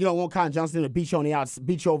 well, you don't want Colin Johnson to beat you on the outside,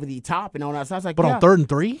 beat you over the top and all that. So I was like, But on 3rd and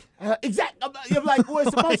 3? Exactly. I'm like, well,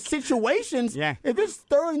 it's about situations. Yeah. If it's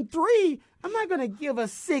 3rd and 3, I'm not gonna give a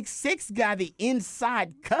 6'6" guy the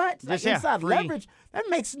inside cut, inside free. leverage. That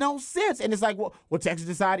makes no sense. And it's like, well, Texas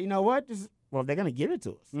decided, you know what? Well, they're going to give it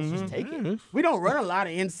to us. Let's just take it. We don't run a lot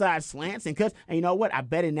of inside slants and cuts. And you know what? I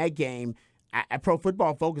bet in that game, Pro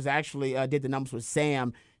Football Focus actually did the numbers with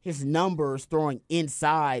Sam. His numbers throwing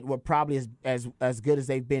inside were probably as good as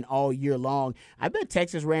they've been all year long. I bet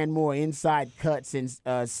Texas ran more inside cuts and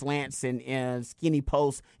slants and skinny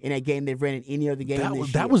posts in that game they've ran in any other game this year.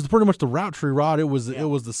 That was pretty much the route tree, Rod. It was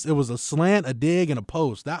a slant, a dig, and a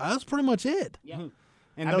post. That's pretty much it. Yeah.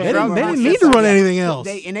 And I those bet They didn't need to run anything else.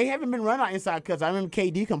 They haven't been running out inside cuts. I remember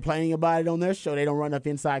KD complaining about it on their show. They don't run up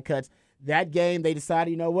inside cuts. That game, they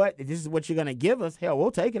decided, you know what? If this is what you're going to give us, hell,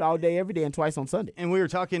 we'll take it all day, every day, and twice on Sunday. And we were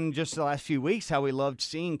talking just the last few weeks how we loved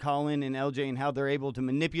seeing Colin and LJ and how they're able to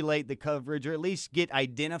manipulate the coverage or at least get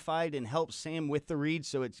identified and help Sam with the read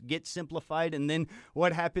so it gets simplified. And then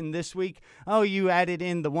what happened this week? Oh, you added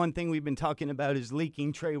in the one thing we've been talking about is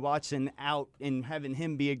leaking Trey Watson out and having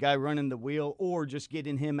him be a guy running the wheel or just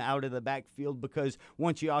getting him out of the backfield because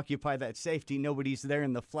once you occupy that safety, nobody's there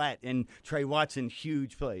in the flat. And Trey Watson,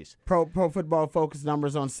 huge plays. Pro Football Focus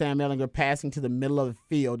numbers on Sam Ehlinger passing to the middle of the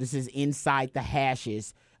field. This is inside the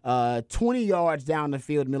hashes. 20 yards down the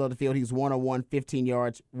field, middle of the field. He was 101, 15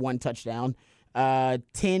 yards, 1 touchdown. 10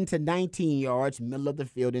 to 19 yards, middle of the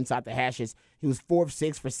field, inside the hashes. He was 4 of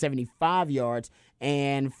 6 for 75 yards.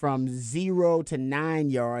 And from 0 to 9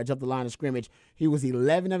 yards up the line of scrimmage, he was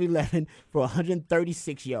 11 of 11 for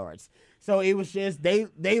 136 yards. So it was just they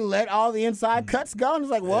let all the inside cuts go. And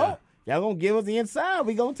it's like, well, y'all going to give us the inside.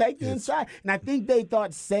 We going to take the inside. And I think they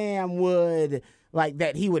thought Sam would, like,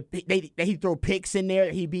 that he'd throw picks in there,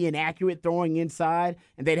 that he'd be inaccurate throwing inside,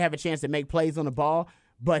 and they'd have a chance to make plays on the ball.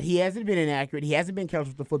 But he hasn't been inaccurate. He hasn't been careless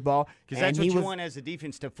with the football. Because that's what you want as a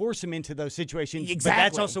defense, to force him into those situations. Exactly. But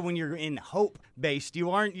that's also when you're in hope-based.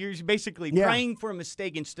 You're basically praying for a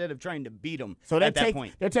mistake instead of trying to beat them at that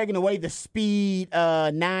point. They're taking away the speed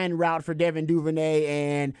 9 route for Devin Duvernay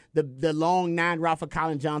and the long 9 route for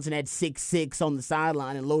Colin Johnson at 6'6" on the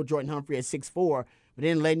sideline and low Jordan Humphrey at 6'4", but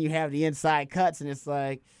then letting you have the inside cuts, and it's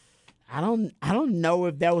like, I don't know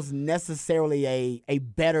if that was necessarily a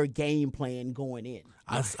better game plan going in.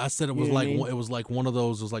 I said it was like one of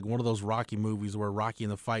those Rocky movies where Rocky in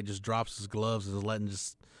the fight just drops his gloves and is letting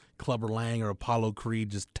just Clubber Lang or Apollo Creed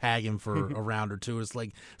just tag him for a round or two. It's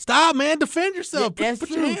like, stop, man, defend yourself. Put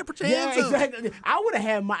your hands up. Exactly. I would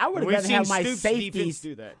have rather have my safeties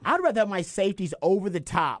do that. I'd rather have my safeties over the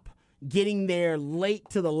top, getting there late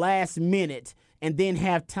to the last minute, and then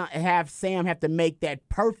have Sam have to make that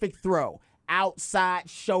perfect throw. Outside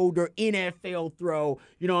shoulder NFL throw,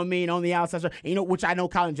 you know what I mean, on the outside shoulder, which I know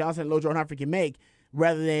Colin Johnson and Low Jordan Humphrey can make,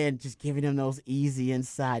 rather than just giving them those easy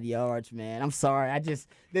inside yards, man. I'm sorry.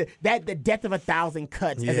 The death of 1,000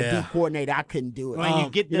 cuts as a D coordinator, I couldn't do it. Well, you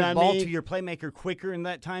get the ball to your playmaker quicker in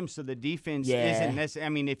that time, so the defense isn't necessarily. I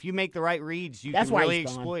mean, if you make the right reads, you can really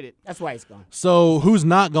exploit it. That's why he's gone. So who's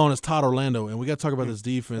not gone is Todd Orlando, and we got to talk about this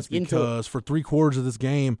defense because for 3/4 of this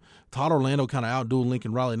game, Todd Orlando kind of outdueled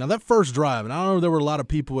Lincoln Riley. Now, that first drive, and I know there were a lot of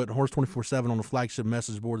people at Horse 24/7 on the flagship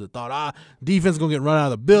message board that thought, defense is going to get run out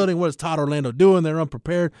of the building. What is Todd Orlando doing? They're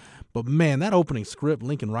unprepared. But, man, that opening script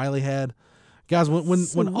Lincoln Riley had, guys, when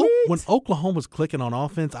Oklahoma's clicking on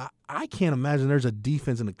offense, I can't imagine there's a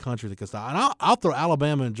defense in the country that can stop. And I'll throw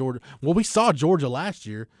Alabama and Georgia. Well, we saw Georgia last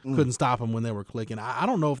year couldn't stop them when they were clicking. I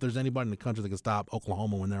don't know if there's anybody in the country that can stop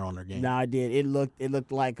Oklahoma when they're on their game. No, I did. It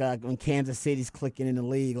looked like when Kansas City's clicking in the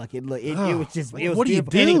league. Like it was just. It was what do you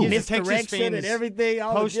do? Misdirection and everything.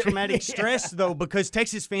 Post-traumatic stress, though, because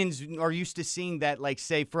Texas fans are used to seeing that, like,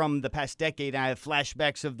 say, from the past decade. I have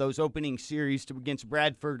flashbacks of those opening series against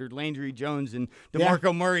Bradford or Landry Jones and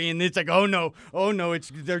DeMarco Murray, and it's like, oh no,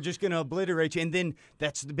 they're just going to obliterate you. And then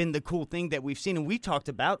that's been the cool thing that we've seen. And we talked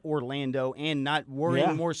about Orlando and not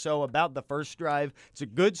worrying more so about the first drive. It's a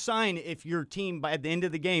good sign if your team, by the end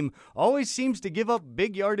of the game, always seems to give up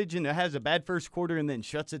big yardage and has a bad first quarter and then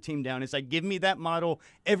shuts the team down. It's like, give me that model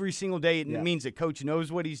every single day. It means that coach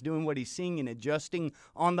knows what he's doing, what he's seeing, and adjusting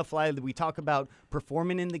on the fly. We talk about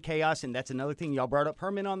performing in the chaos, and that's another thing. Y'all brought up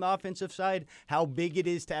Herman on the offensive side, how big it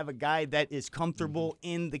is to have a guy that is comfortable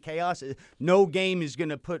in the chaos. No game is going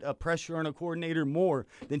to put a pressure on a coordinator more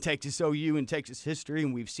than Texas OU in Texas history,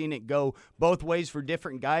 and we've seen it go both ways for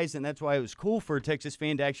different guys, and that's why it was cool for a Texas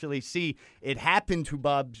fan to actually see it happen to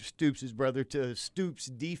Bob Stoops' brother, to Stoops'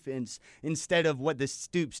 defense, instead of what the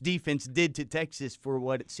Stoops defense did to Texas for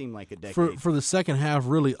what it seemed like a decade. For the second half,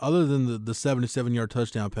 really, other than the 77-yard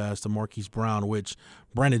touchdown pass to Marquise Brown, which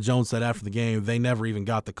Brandon Jones said after the game, they never even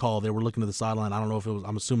got the call. They were looking to the sideline. I don't know if it was –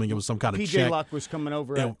 I'm assuming it was some kind of PJ check. Locke was coming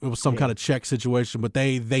over. It was some kind of check situation, but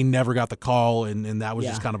they never got the call, and that was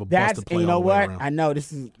just kind of a busted play. And you know all the way what? around. I know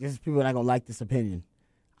this is people are not gonna like this opinion.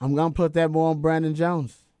 I'm gonna put that more on Brandon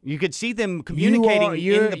Jones. You could see them communicating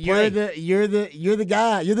in the play. You're the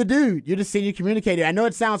guy. You're the dude. You're the senior communicator. I know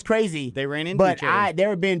it sounds crazy. They ran into each other. But there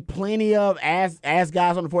have been plenty of, as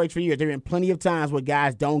guys on the 4H for years, there have been plenty of times where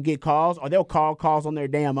guys don't get calls or they'll call calls on their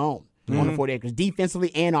damn own on the 4H. Because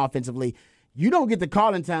defensively and offensively, you don't get the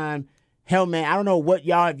calling time. Hell, man, I don't know what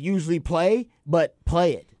y'all have usually play, but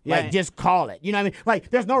play it. Yeah. Like, just call it. You know what I mean? Like,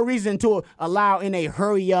 there's no reason to allow in a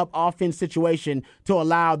hurry-up offense situation to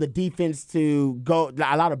allow the defense to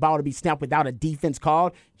allow the ball to be snapped without a defense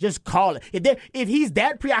called. Just call it. If he's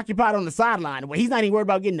that preoccupied on the sideline where he's not even worried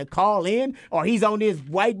about getting the call in or he's on his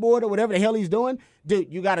whiteboard or whatever the hell he's doing,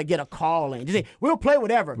 dude, you got to get a call in. Just say, we'll play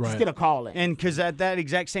whatever. Right. Just get a call in. And because at that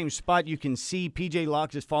exact same spot, you can see P.J.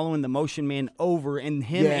 Locke is following the motion man over, and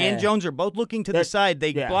him and Jones are both looking to the side.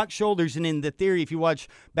 They block shoulders, and in the theory, if you watch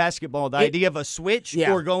basketball, the idea of a switch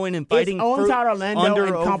or going and fighting it's on Todd Orlando under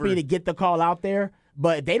and or company over. to get the call out there,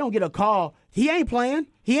 but if they don't get a call, he ain't playing.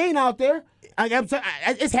 He ain't out there.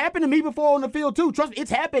 It's happened to me before on the field, too. Trust me,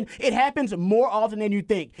 it's happened. It happens more often than you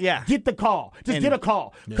think. Yeah. Get the call. Get a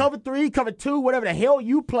call. Yeah. Cover 3, cover 2, whatever the hell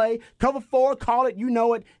you play. Cover 4, call it. You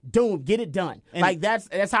know it. Doom. Get it done. And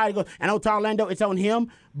that's how it goes. I know Todd Orlando, it's on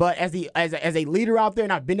him, but as a leader out there,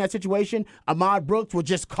 and I've been in that situation, Ahmad Brooks will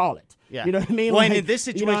just call it. Yeah. You know what I mean? Well, like, and in this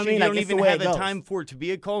situation, you don't even have a time for it to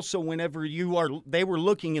be a call. So whenever they were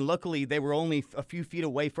looking, and luckily they were only a few feet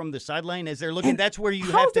away from the sideline as they're looking. And that's where you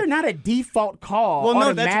have to. How's there not a default call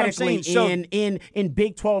automatically in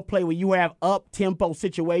Big 12 play where you have up-tempo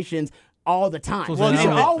situations all the time? Well, you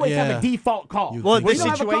always have a default call. Well, this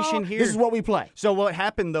situation here, this is what we play. So what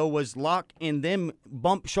happened, though, was Locke and them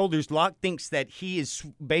bump shoulders. Locke thinks that he is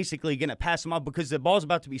basically going to pass him off because the ball's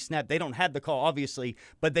about to be snapped. They don't have the call, obviously,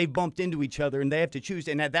 but they bumped into each other, and they have to choose.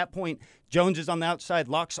 And at that point, Jones is on the outside,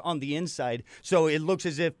 Locke's on the inside. So it looks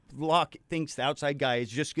as if Locke thinks the outside guy is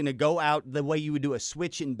just going to go out the way you would do a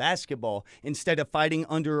switch in basketball instead of fighting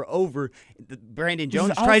under or over. Brandon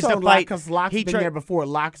Jones tries to fight. Because Locke's been there before.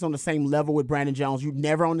 Locke's on the same level with Brandon Jones. You're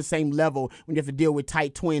never on the same level when you have to deal with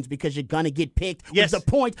tight twins because you're going to get picked. Yes. With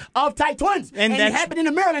the point of tight twins. And it happened in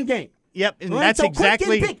the Maryland game. Yep, and right? that's so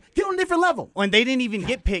exactly. Get on a different level. When they didn't even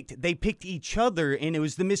get picked, they picked each other, and it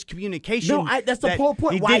was the miscommunication. No, that's the whole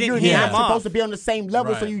point. Why you're not supposed to be on the same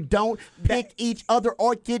level, so you don't pick each other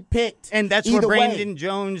or get picked. And that's where Brandon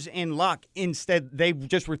Jones and Locke, instead, they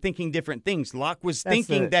just were thinking different things. Locke was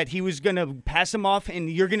thinking that he was going to pass him off, and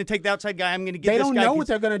you're going to take the outside guy. I'm going to get this guy. They don't know what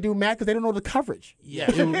they're going to do, Matt, because they don't know the coverage.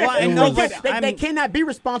 Yeah, they cannot be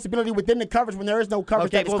responsibility within the coverage when there is no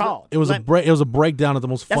coverage that is called. It was a breakdown at the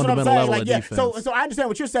most fundamental level of defense. So I understand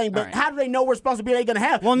what you're saying, but how do they know what responsibility they're going to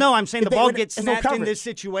have? Well, no, I'm saying the ball gets snapped in this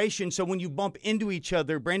situation, so when you bump into each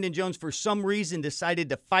other, Brandon Jones, for some reason, decided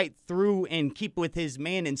to fight through and keep with his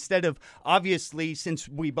man instead of, obviously, since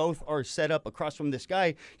we both are set up across from this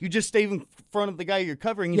guy, you just stay in front of the guy you're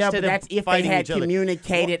covering instead of fighting each other. Yeah, but that's if they had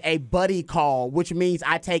communicated a buddy call, which means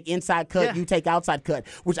I take inside cut, you take outside cut,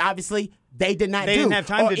 which obviously they did not do. They didn't have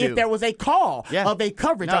time to do. If there was a call of a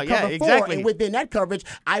coverage, cover 4, and within that coverage,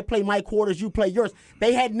 I play my quarters, you play yours.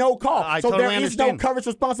 They had no call. So totally there is no coverage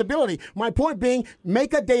responsibility. My point being,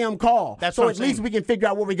 make a damn call. So at least we can figure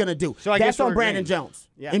out what we're going to do. So that's on Brandon Jones,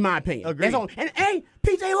 in my opinion. Agreed. And hey,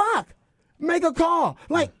 P.J. Locke, make a call.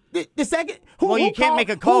 Like, the second, you can't make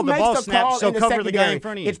a call. The ball snaps, so cover the guy in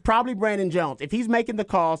front of you. It's probably Brandon Jones. If he's making the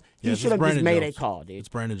calls, he should have just made a call, dude. It's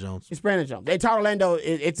Brandon Jones. It's Brandon Jones. Todd Orlando,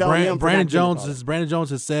 it's on him. Brandon Jones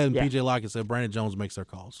has said, and PJ Locke has said, Brandon Jones makes their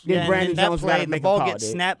calls. Yeah, Brandon Jones play, the ball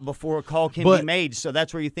gets snapped before a call can be made. So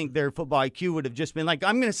that's where you think their football IQ would have just been like,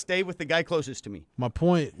 I'm going to stay with the guy closest to me. My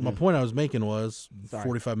point I was making was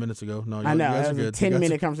 45 minutes ago. No, I know. You guys it are was good. a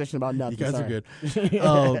 10-minute conversation about nothing. You guys are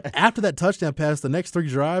good. After that touchdown pass, the next 3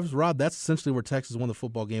 drives, Rod, that's essentially where Texas won the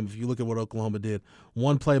football game. If you look at what Oklahoma did,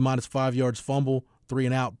 1 play minus 5 yards, fumble, 3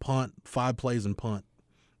 and out, punt, 5 plays and punt.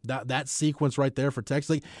 That sequence right there for Texas.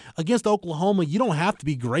 Like, against Oklahoma, you don't have to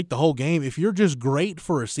be great the whole game. If you're just great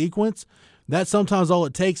for a sequence, that's sometimes all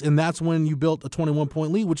it takes, and that's when you built a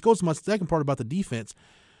 21-point lead, which goes to my second part about the defense.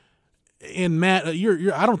 And Matt,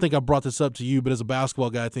 I don't think I brought this up to you, but as a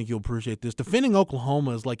basketball guy, I think you'll appreciate this. Defending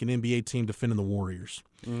Oklahoma is like an NBA team defending the Warriors.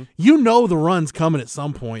 Mm-hmm. You know the run's coming at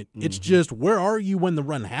some point. Mm-hmm. It's just where are you when the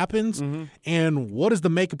run happens, and what is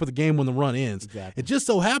the makeup of the game when the run ends? Exactly. It just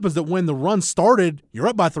so happens that when the run started, you're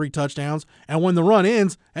up by 3 touchdowns, and when the run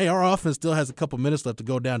ends, hey, our offense still has a couple minutes left to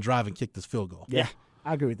go down, drive, and kick this field goal. Yeah,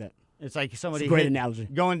 I agree with that. It's like somebody great analogy.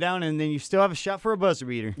 Going down, and then you still have a shot for a buzzer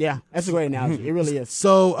beater. Yeah, that's a great analogy. It really is.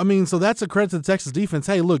 So that's a credit to the Texas defense.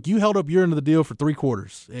 Hey, look, you held up your end of the deal for 3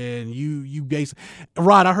 quarters, and you basically –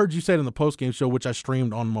 Rod, I heard you say it in the postgame show, which I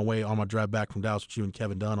streamed on my drive back from Dallas with you and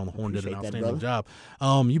Kevin Dunn on the Horn. Did an outstanding job.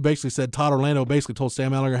 You basically said Todd Orlando basically told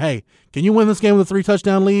Sam Ehlinger, hey, can you win this game with a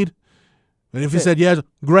 3-touchdown lead? And if he said yes,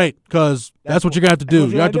 great, because that's what you're going to have to do.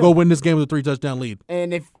 You have to go win this game with a 3-touchdown lead.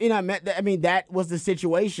 And if that was the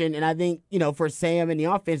situation, and I think, for Sam and the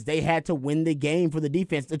offense, they had to win the game for the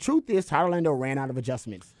defense. The truth is, Todd Orlando ran out of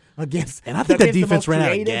adjustments against. And I think that defense ran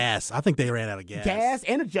out of gas. I think they ran out of gas. Gas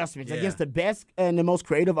and adjustments against the best and the most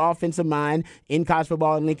creative offensive mind in college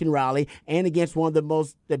football in Lincoln Riley, and against one of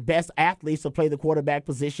the best athletes to play the quarterback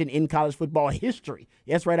position in college football history.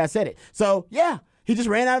 Yes, right, I said it. So, yeah. He just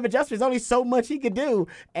ran out of adjustments. There's only so much he could do.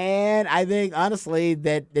 And I think, honestly,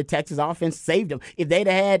 that the Texas offense saved him. If they'd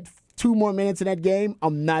had 2 more minutes in that game,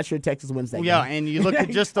 I'm not sure Texas wins that game. Yeah, and you look at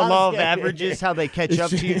just the law of averages, how they catch up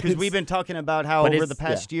to you, because we've been talking about how over the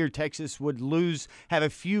past year Texas would have a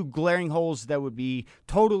few glaring holes that would be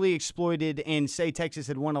totally exploited, and say Texas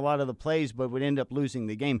had won a lot of the plays but would end up losing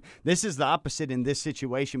the game. This is the opposite in this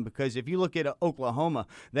situation, because if you look at Oklahoma,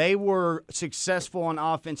 they were successful on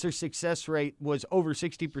offense. Their success rate was over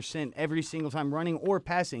 60% every single time running or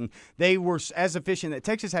passing. They were as efficient that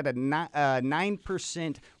Texas had a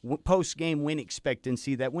 9% post-game win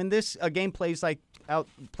expectancy, that when a game plays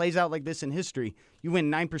out like this in history, you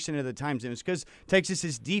win 9% of the times. And it's because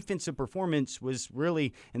Texas's defensive performance was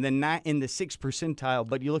really in the 6th percentile,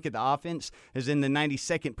 but you look at the offense is in the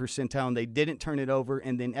 92nd percentile, and they didn't turn it over.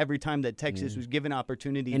 And then every time that Texas was given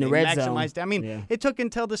opportunity, they maximized. I mean, it took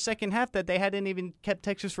until the second half that they hadn't even kept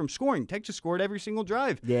Texas from scoring. Texas scored every single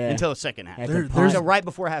drive until the second half. So right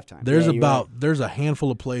before halftime. There's a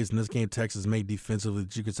handful of plays in this game Texas made defensively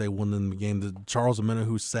that you could say won them the game. The Charles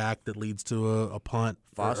Omenihu sack that leads to a punt.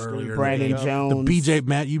 Foster, Brandon Jones.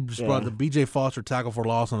 Matt, you just brought the B.J. Foster tackle for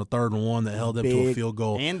loss on a 3rd and 1 that held them to a field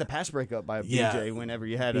goal. And the pass breakup by B.J. whenever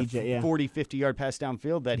you had a 40, 50-yard pass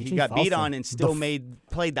downfield that he got beat on and still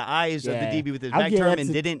played the eyes of the DB with his back term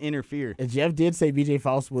and didn't interfere. Jeff did say B.J.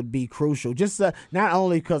 Foster would be crucial, just not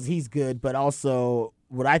only because he's good, but also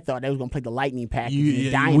what I thought they was going to play the lightning package.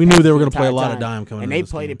 We knew they were going to play a lot of dime coming in. And they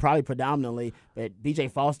played it probably predominantly. But B.J.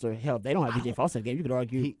 Foster, hell, if they don't have B.J. Foster in the game, you could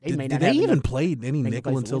argue did they even play any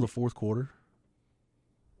nickel until the 4th quarter?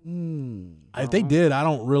 If they did, I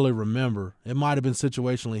don't really remember. It might have been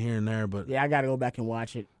situationally here and there, but I got to go back and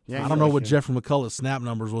watch it. I don't know what Jeffrey McCullough's snap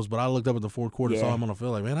numbers was, but I looked up at the 4th quarter, saw him on the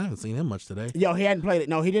field. Like, man, I haven't seen him much today. Yo, he hadn't played it.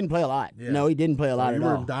 No, he didn't play a lot. Yeah. No, he didn't play a lot at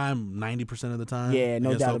all. You were dime 90% of the time. Yeah,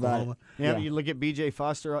 no doubt about it. Yeah, you look at B.J.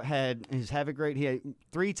 Foster had his havoc rate. He had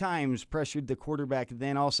 3 times pressured the quarterback,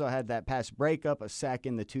 then also had that pass breakup, a sack,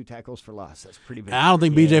 and the 2 tackles for loss. That's pretty big. I don't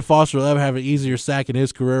think B.J. Foster will ever have an easier sack in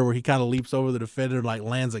his career where he kind of leaps over the defender and like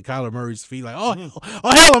lands at Kyler Murray's feet. Like, oh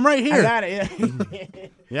hell, I'm right here. I got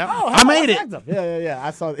it. Yeah. I made it. Yeah.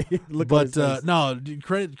 I saw it. But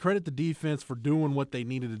credit the defense for doing what they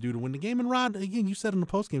needed to do to win the game. And Rod, again, you said in the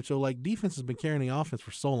postgame show, like, defense has been carrying the offense for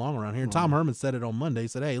so long around here. And Tom Herman said it on Monday. He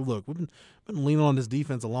said, hey, look, we've been leaning on this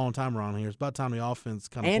defense a long time around here. It's about time the offense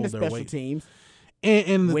kind of pulled their weight. And the special teams.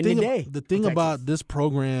 And the thing about this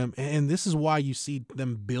program, and this is why you see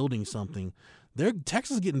them building something,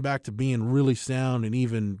 Texas is getting back to being really sound and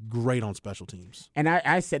even great on special teams. And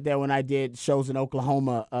I said that when I did shows in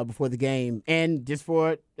Oklahoma before the game, and just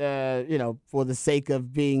for for the sake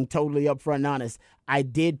of being totally upfront and honest, I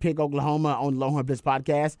did pick Oklahoma on Longhorn Blitz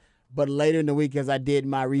podcast. But later in the week, as I did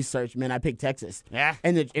my research, man, I picked Texas. Yeah, I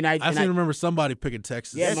remember somebody picking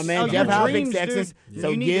Texas. Yeah, my man Jeff Howe picked Texas.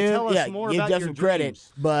 So you need to tell us more about Jeff your some credit.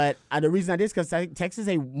 dreams. But the reason I did is because I think Texas is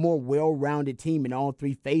a more well-rounded team in all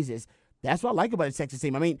 3 phases. That's what I like about the Texas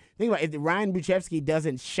team. I mean, think about it. If Ryan Buchevsky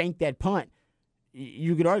doesn't shank that punt,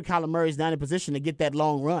 you could argue Kyler Murray's not in a position to get that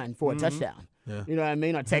long run for a touchdown. Yeah. You know what I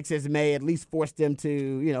mean? Or Texas may at least force them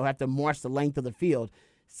to, have to march the length of the field.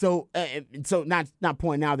 So not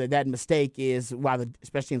pointing out that mistake is why the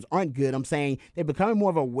special teams aren't good. I'm saying they're becoming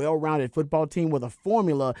more of a well-rounded football team where the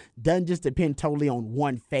formula doesn't just depend totally on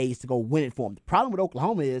one phase to go win it for them. The problem with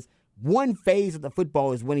Oklahoma is one phase of the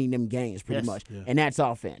football is winning them games pretty much, and that's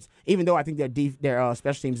offense. Even though I think their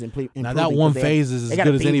special teams improving. Now that one phase is as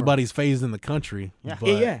good as anybody's phase in the country.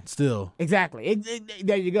 But still. Exactly.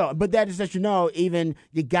 There you go. But that just lets you know, even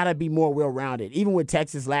you got to be more well-rounded. Even with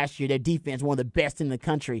Texas last year, their defense, one of the best in the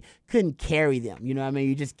country, couldn't carry them. You know what I mean?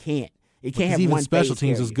 You just can't. You can't have even one special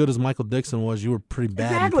teams, carry as good as Michael Dixon was, you were pretty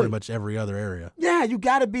bad in pretty much every other area. Yeah, you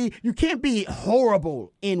can't be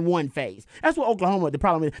horrible in one phase. That's what Oklahoma, the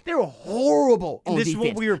problem is, they were horrible on defense. This is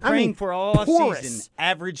what we were praying for all season.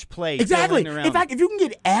 Average play. Exactly. In fact, if you can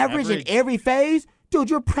get average in every phase,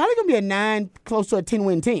 dude, you're probably going to be a 9, close to a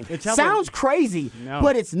 10-win team. Sounds crazy,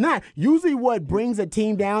 but it's not. Usually what brings a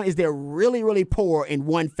team down is they're really, really poor in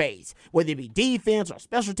one phase, whether it be defense or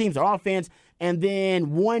special teams or offense, and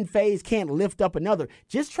then one phase can't lift up another.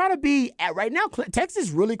 Just try to be, right now, Texas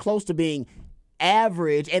is really close to being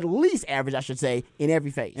average, at least average, I should say, in every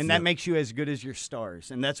phase. And that makes you as good as your stars,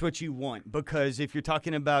 and that's what you want, because if you're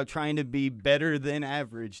talking about trying to be better than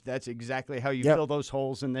average, that's exactly how you fill those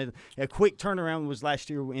holes. And then a quick turnaround was last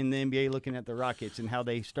year in the NBA, looking at the Rockets and how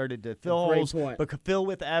they started to fill holes, but fill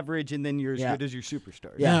with average, and then you're as good as your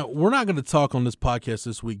superstars. Now, we're not going to talk on this podcast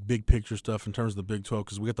this week big picture stuff in terms of the Big 12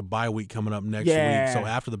 because we got the bye week coming up next week. So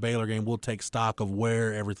after the Baylor game, we'll take stock of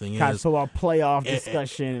where everything is. So our playoff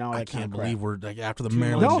discussion and all that kind of crap. I can't believe we're after the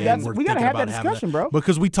Maryland game, we got to have that discussion, bro.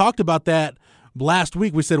 Because we talked about that last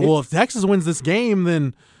week. We said, well, if Texas wins this game,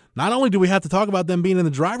 then not only do we have to talk about them being in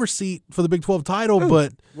the driver's seat for the Big 12 title,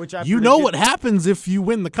 but you know what happens if you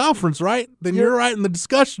win the conference, right? Then you're right in the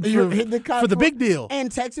discussion for the big deal. And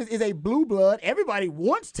Texas is a blue blood. Everybody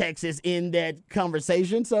wants Texas in that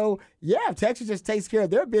conversation. So, if Texas just takes care of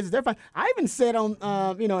their business, they're fine. I even said on,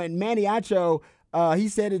 in Manny Acho, he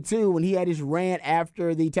said it too when he had his rant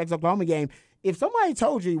after the Texas-Oklahoma game. If somebody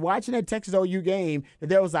told you watching that Texas OU game that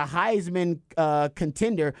there was a Heisman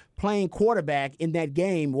contender playing quarterback in that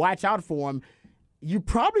game, watch out for him, you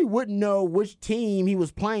probably wouldn't know which team he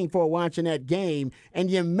was playing for watching that game,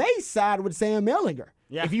 and you may side with Sam Ehlinger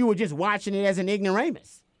if you were just watching it as an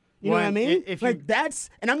ignoramus. You know what I mean?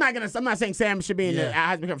 And I'm not saying Sam should be in the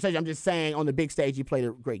Heisman conversation. I'm just saying on the big stage he played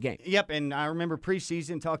a great game. Yep, and I remember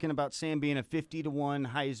preseason talking about Sam being a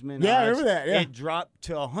 50-1 Heisman. Yeah, I remember that. Yeah. It dropped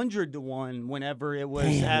to 100-1 whenever it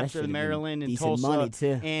was after Maryland and Tulsa. Money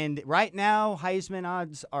too. And right now, Heisman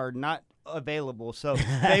odds are not available, so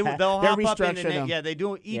they'll hop up in the they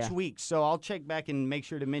do it each week. So I'll check back and make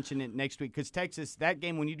sure to mention it next week, because Texas, that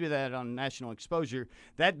game, when you do that on national exposure,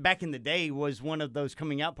 that back in the day was one of those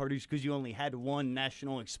coming out parties because you only had one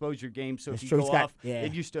national exposure game. So if you go off,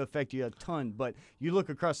 it used to affect you a ton. But you look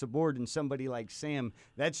across the board and somebody like Sam,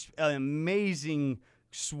 that's an amazing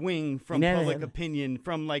swing from public opinion,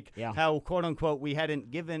 from how, quote unquote, we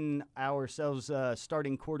hadn't given ourselves a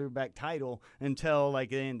starting quarterback title until the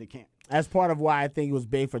end of camp. That's part of why I think it was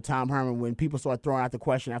big for Tom Herman when people started throwing out the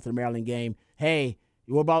question after the Maryland game. Hey,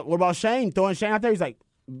 what about Shane? Throwing Shane out there? He's like,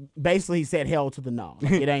 basically he said hell to the no.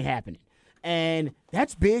 It ain't happening. And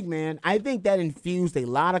that's big, man. I think that infused a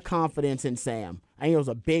lot of confidence in Sam. I think it was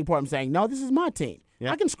a big part of him saying, no, this is my team.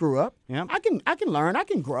 I can screw up. I can learn. I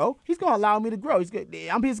can grow. He's going to allow me to grow. He's good.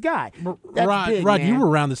 I'm his guy. That's big, Rod, man. you were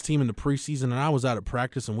around this team in the preseason, and I was out at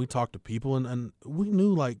practice, and we talked to people, and we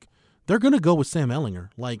knew, they're going to go with Sam Ehlinger.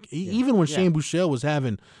 Even when Shane Buechele was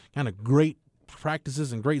having kind of great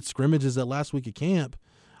practices and great scrimmages that last week at camp,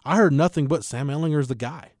 I heard nothing but Sam Ehlinger is the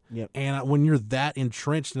guy. Yep. And when you're that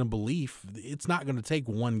entrenched in a belief, it's not going to take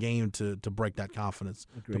one game to break that confidence,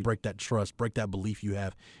 to break that trust, break that belief you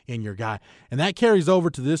have in your guy. And that carries over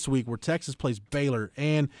to this week where Texas plays Baylor.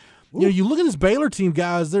 And you look at this Baylor team,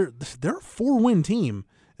 guys, they're a 4-win team.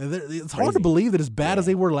 It's hard to believe that as bad as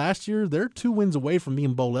they were last year, they're 2 wins away from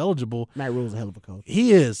being bowl eligible. Matt Rule's a hell of a coach.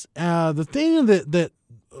 He is. The thing that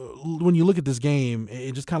when you look at this game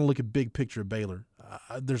and just kind of look at big picture of Baylor,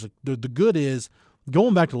 the good is,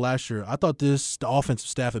 going back to last year, I thought the offensive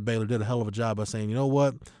staff at Baylor did a hell of a job by saying, you know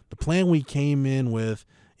what, the plan we came in with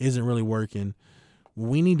isn't really working.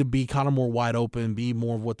 We need to be kind of more wide open, be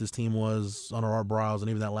more of what this team was under our brows, and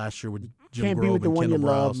even that last year with Jim Can't Grobe be with the and one Kendall you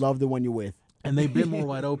Browse. love the one you're with. And they've been more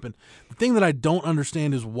wide open. The thing that I don't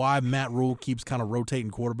understand is why Matt Rule keeps kind of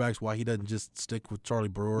rotating quarterbacks, why he doesn't just stick with Charlie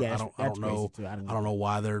Brewer. Yeah, I don't know. I don't know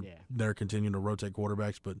why they're continuing to rotate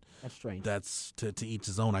quarterbacks, but that's strange. That's to each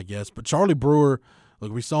his own, I guess. But Charlie Brewer,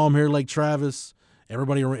 look, we saw him here at Lake Travis.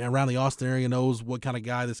 Everybody around the Austin area knows what kind of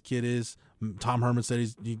guy this kid is. Tom Herman said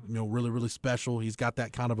he's really, really special. He's got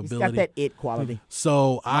that kind of He's ability. got that it quality.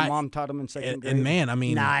 So My mom taught him in second grade. and man, I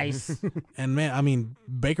mean, Nice. and man, I mean,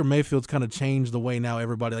 Baker Mayfield's kind of changed the way now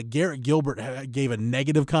everybody, like Garrett Gilbert gave a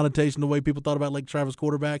negative connotation to the way people thought about Lake Travis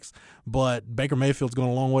quarterbacks, but Baker Mayfield's going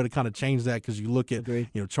a long way to kind of change that, because you look at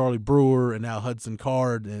Charlie Brewer and now Hudson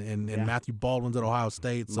Card and Matthew Baldwin's at Ohio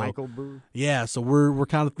State. So, Michael Brewer. Yeah, so we're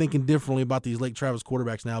kind of thinking differently about these Lake Travis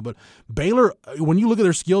quarterbacks now. But Baylor, when you look at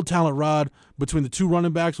their skill talent, Rod, between the two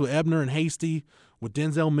running backs with Ebner and Hasty, with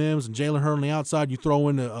Denzel Mims and Jalen Hurd on the outside, you throw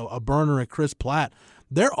in a burner and Chris Platt,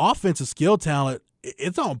 their offensive skill talent,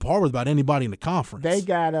 it's on par with about anybody in the conference. They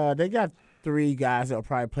got 3 guys that will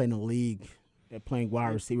probably play in the league. They're playing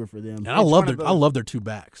wide receiver for them. And I love their 2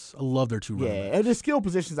 backs. I love their 2 running backs. Yeah, the skill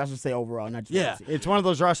positions, I should say, overall, not just Yeah, it's one of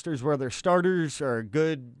those rosters where their starters are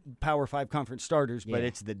good Power 5 conference starters, but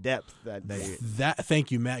it's the depth that they.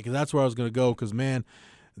 Thank you, Matt, because that's where I was going to go. Because man,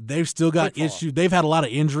 they've still got issues. They've had a lot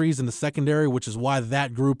of injuries in the secondary, which is why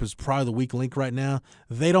that group is probably the weak link right now.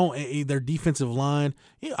 They don't. Their defensive line,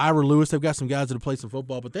 Ira Lewis. They've got some guys that have played some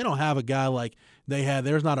football, but they don't have a guy like they had.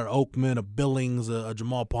 There's not an Oakman, a Billings, a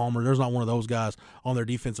Jamal Palmer. There's not one of those guys on their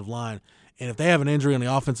defensive line. And if they have an injury on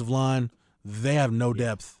the offensive line, they have no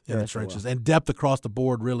depth in the trenches, and depth across the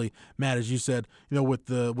board. Really, Matt, as you said, with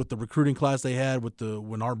the recruiting class they had,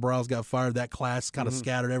 when Art Briles got fired, that class kind of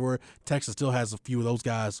scattered everywhere. Texas still has a few of those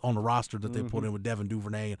guys on the roster that they put in with Devin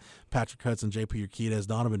Duvernay, and Patrick Hudson, J.P. Urquidez,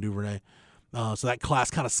 Donovan Duvernay. So that class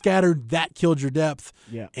kind of scattered. That killed your depth,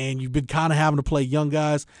 and you've been kind of having to play young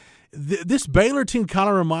guys. This Baylor team kind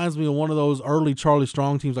of reminds me of one of those early Charlie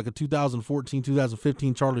Strong teams, like a 2014,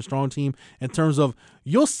 2015 Charlie Strong team, in terms of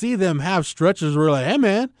you'll see them have stretches where like, hey,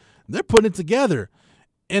 man, they're putting it together.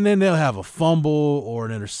 And then they'll have a fumble or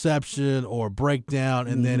an interception or a breakdown,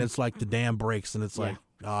 and then it's like the dam breaks, and it's like,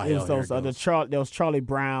 oh, it was those Charlie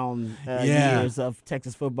Brown years of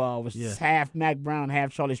Texas football, which is half Mac Brown,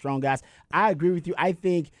 half Charlie Strong guys. I agree with you. I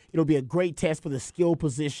think it'll be a great test for the skill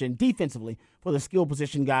position defensively, for the skill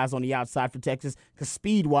position guys on the outside for Texas, because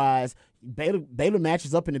speed-wise, Baylor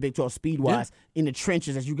matches up in the Big 12 speed-wise. In the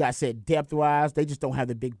trenches, as you guys said, depth-wise, they just don't have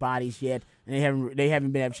the big bodies yet, and they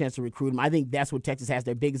haven't been able a chance to recruit them. I think that's what Texas has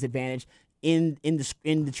their biggest advantage in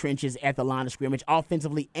the trenches at the line of scrimmage,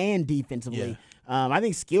 offensively and defensively. I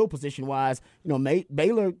think skill position-wise,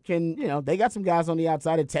 Baylor can, they got some guys on the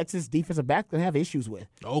outside that Texas defensive back can have issues with.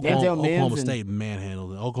 Oklahoma State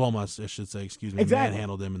manhandled them. Oklahoma, I should say,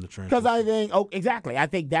 manhandled them in the trenches. Because I think, exactly. I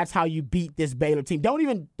think that's how you beat this Baylor team.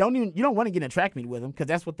 You don't want to get in a track meet with them, because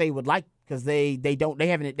that's what they would like, because they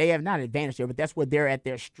have not an advantage there, but that's where they're at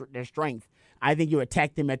their strength. I think you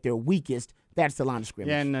attack them at their weakest. That's the line of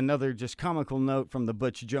scrimmage. Yeah, and another just comical note from the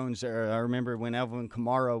Butch Jones era. I remember when Alvin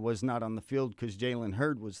Kamara was not on the field because Jalen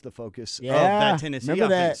Hurd was the focus of that Tennessee offense.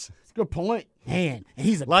 That's a good point. Man,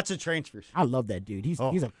 and lots of transfers. I love that dude. He's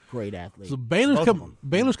a great athlete. So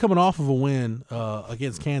Baylor's coming off of a win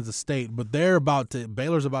against Kansas State, but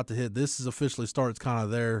Baylor's about to hit. This is officially starts kind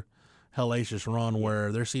of their hellacious run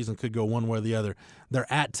where their season could go one way or the other.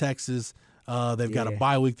 They're at Texas. They've got a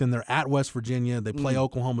bye week. Then they're at West Virginia. They play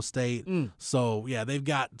Oklahoma State. So they've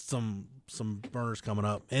got some burners coming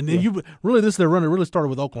up. And then this is their run. It really started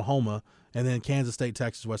with Oklahoma, and then Kansas State,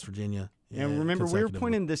 Texas, West Virginia. And remember, we were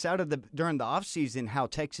pointing this out during the offseason, how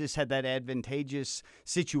Texas had that advantageous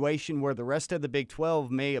situation where the rest of the Big 12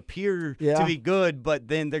 may appear to be good, but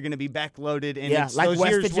then they're going to be backloaded. And it's like those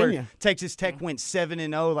West years Virginia. where Texas Tech went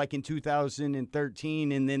 7-0, like in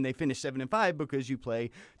 2013, and then they finished 7-5 because you play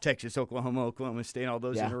Texas, Oklahoma State, all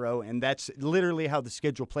those in a row. And that's literally how the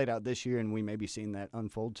schedule played out this year, and we may be seeing that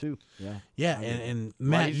unfold too. And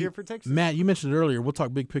Matt, easier for Texas. Matt, you mentioned it earlier. We'll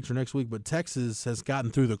talk big picture next week, but Texas has gotten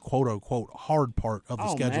through the quote-unquote hard part of the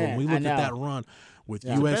schedule. Man, when we look at that run with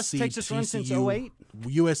USC, Texas run since TCU, 08?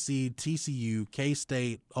 USC, TCU,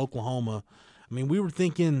 K-State, Oklahoma. I mean, we were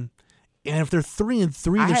thinking, and if they're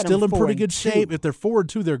 3-3, they're still in pretty good shape. If they're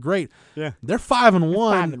 4-2, they're great. Yeah, they're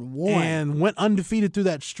 5-1 and went undefeated through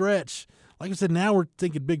that stretch. Like I said, now we're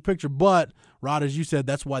thinking big picture. But Rod, as you said,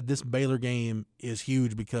 that's why this Baylor game is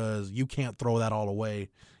huge, because you can't throw that all away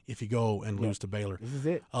if you go and lose to Baylor. This is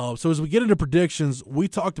it. So as we get into predictions, we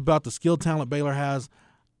talked about the skill talent Baylor has.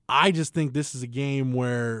 I just think this is a game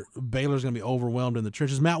where Baylor's going to be overwhelmed in the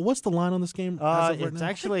trenches. Matt, what's the line on this game? It's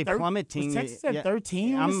actually plummeting. Texas at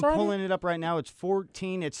 13? I'm pulling it up right now. It's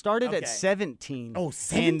 14. It started at 17. Oh,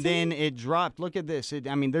 17? And then it dropped. Look at this.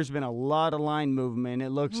 There's been a lot of line movement. It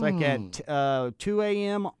looks like at 2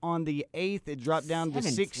 a.m. on the 8th, it dropped down to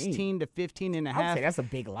 16 to 15 and a half. That's a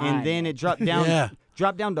big line. And then it dropped down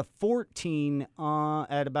dropped down to 14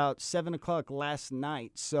 at about 7 o'clock last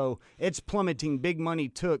night. So it's plummeting. Big Money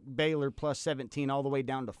took Baylor plus 17 all the way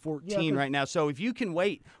down to 14 right now. So if you can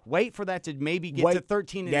wait for that to maybe get to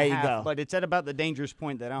 13 and a half. But it's at about the dangerous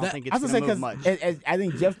point that I don't think it's going to move much. I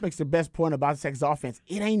think Jeff makes the best point about the Texas offense.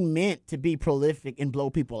 It ain't meant to be prolific and blow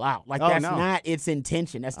people out. That's not its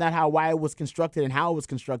intention. That's not why it was constructed and how it was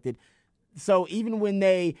constructed. So even when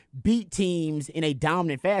they beat teams in a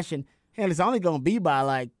dominant fashion, hell, it's only going to be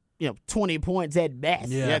by 20 points at best.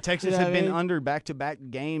 Yeah, Texas had been under back-to-back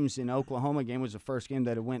games. In Oklahoma game was the first game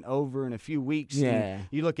that it went over in a few weeks. Yeah. And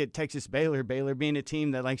you look at Baylor being a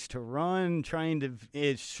team that likes to run, trying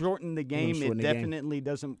to shorten the game. It definitely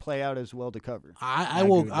doesn't play out as well to cover. I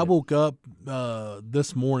woke up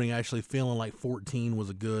this morning actually feeling like 14 was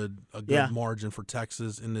a good margin for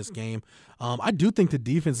Texas in this game. I do think the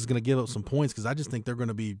defense is going to give up some points because I just think they're going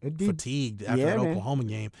to be fatigued after that Oklahoma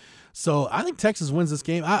game. So I think Texas wins this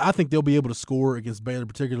game. I think they'll be able to score against Baylor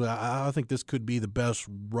particularly. I think this could be the best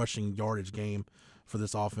rushing yardage game for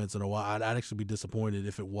this offense in a while. I'd actually be disappointed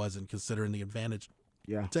if it wasn't, considering the advantage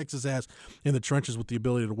Texas has in the trenches with the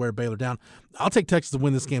ability to wear Baylor down. I'll take Texas to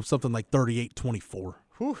win this game something like 38-24.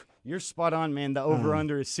 Whew, you're spot on, man. The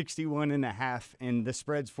over-under is 61.5, and the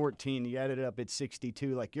spread's 14. You added it up at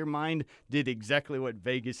 62. Like, your mind did exactly what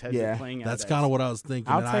Vegas has it playing out. That's kind of what I was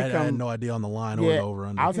thinking. I had no idea on the line or the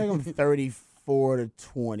over-under. I'll take them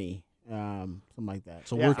 34-20. Something like that.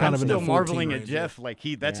 So we're kind of in the 14 marveling range, at Jeff. Like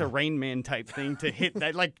that's a Rain Man type thing to hit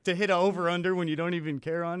that, like to hit a over under when you don't even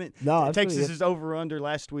care on it. No, Texas's over under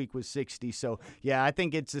last week was 60. So yeah, I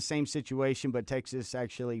think it's the same situation, but Texas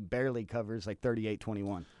actually barely covers, like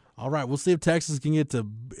 38-21. All right, we'll see if Texas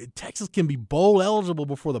can be bowl eligible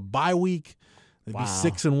before the bye week. They'd be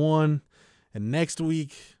 6-1, and next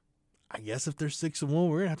week, I guess if they're 6-1,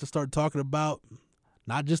 we're gonna have to start talking about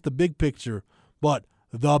not just the big picture, but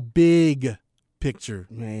the big picture,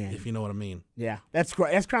 man, if you know what I mean. Yeah, that's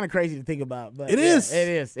kind of crazy to think about. But it is.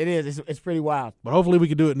 It's pretty wild. But hopefully we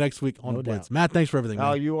can do it next week on the Blitz. Doubt. Matt, thanks for everything, man.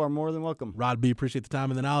 Oh, you are more than welcome. Rod B, appreciate the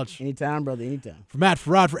time and the knowledge. Anytime, brother, anytime. For Matt,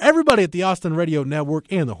 for Rod, for everybody at the Austin Radio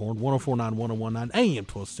Network and the Horn, 104.9, 101.9, AM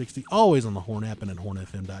 1260, always on the Horn app and at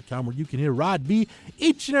hornfm.com, where you can hear Rod B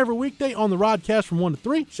each and every weekday on the Rodcast from 1 to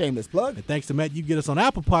 3. Shameless plug. And thanks to Matt, you get us on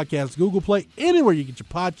Apple Podcasts, Google Play, anywhere you get your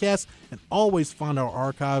podcasts, and always find our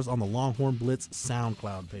archives on the Longhorn Blitz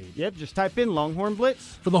SoundCloud page. Yep, just type in Longhorn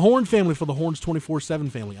Blitz. For the Horn family, for the Horns 24/7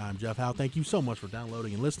 family, I'm Jeff Howe. Thank you so much for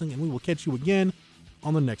downloading and listening, and we will catch you again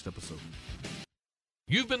on the next episode.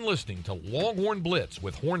 You've been listening to Longhorn Blitz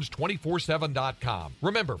with horns247.com.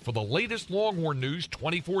 Remember, for the latest Longhorn news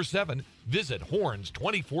 24/7, visit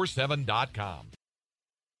horns247.com.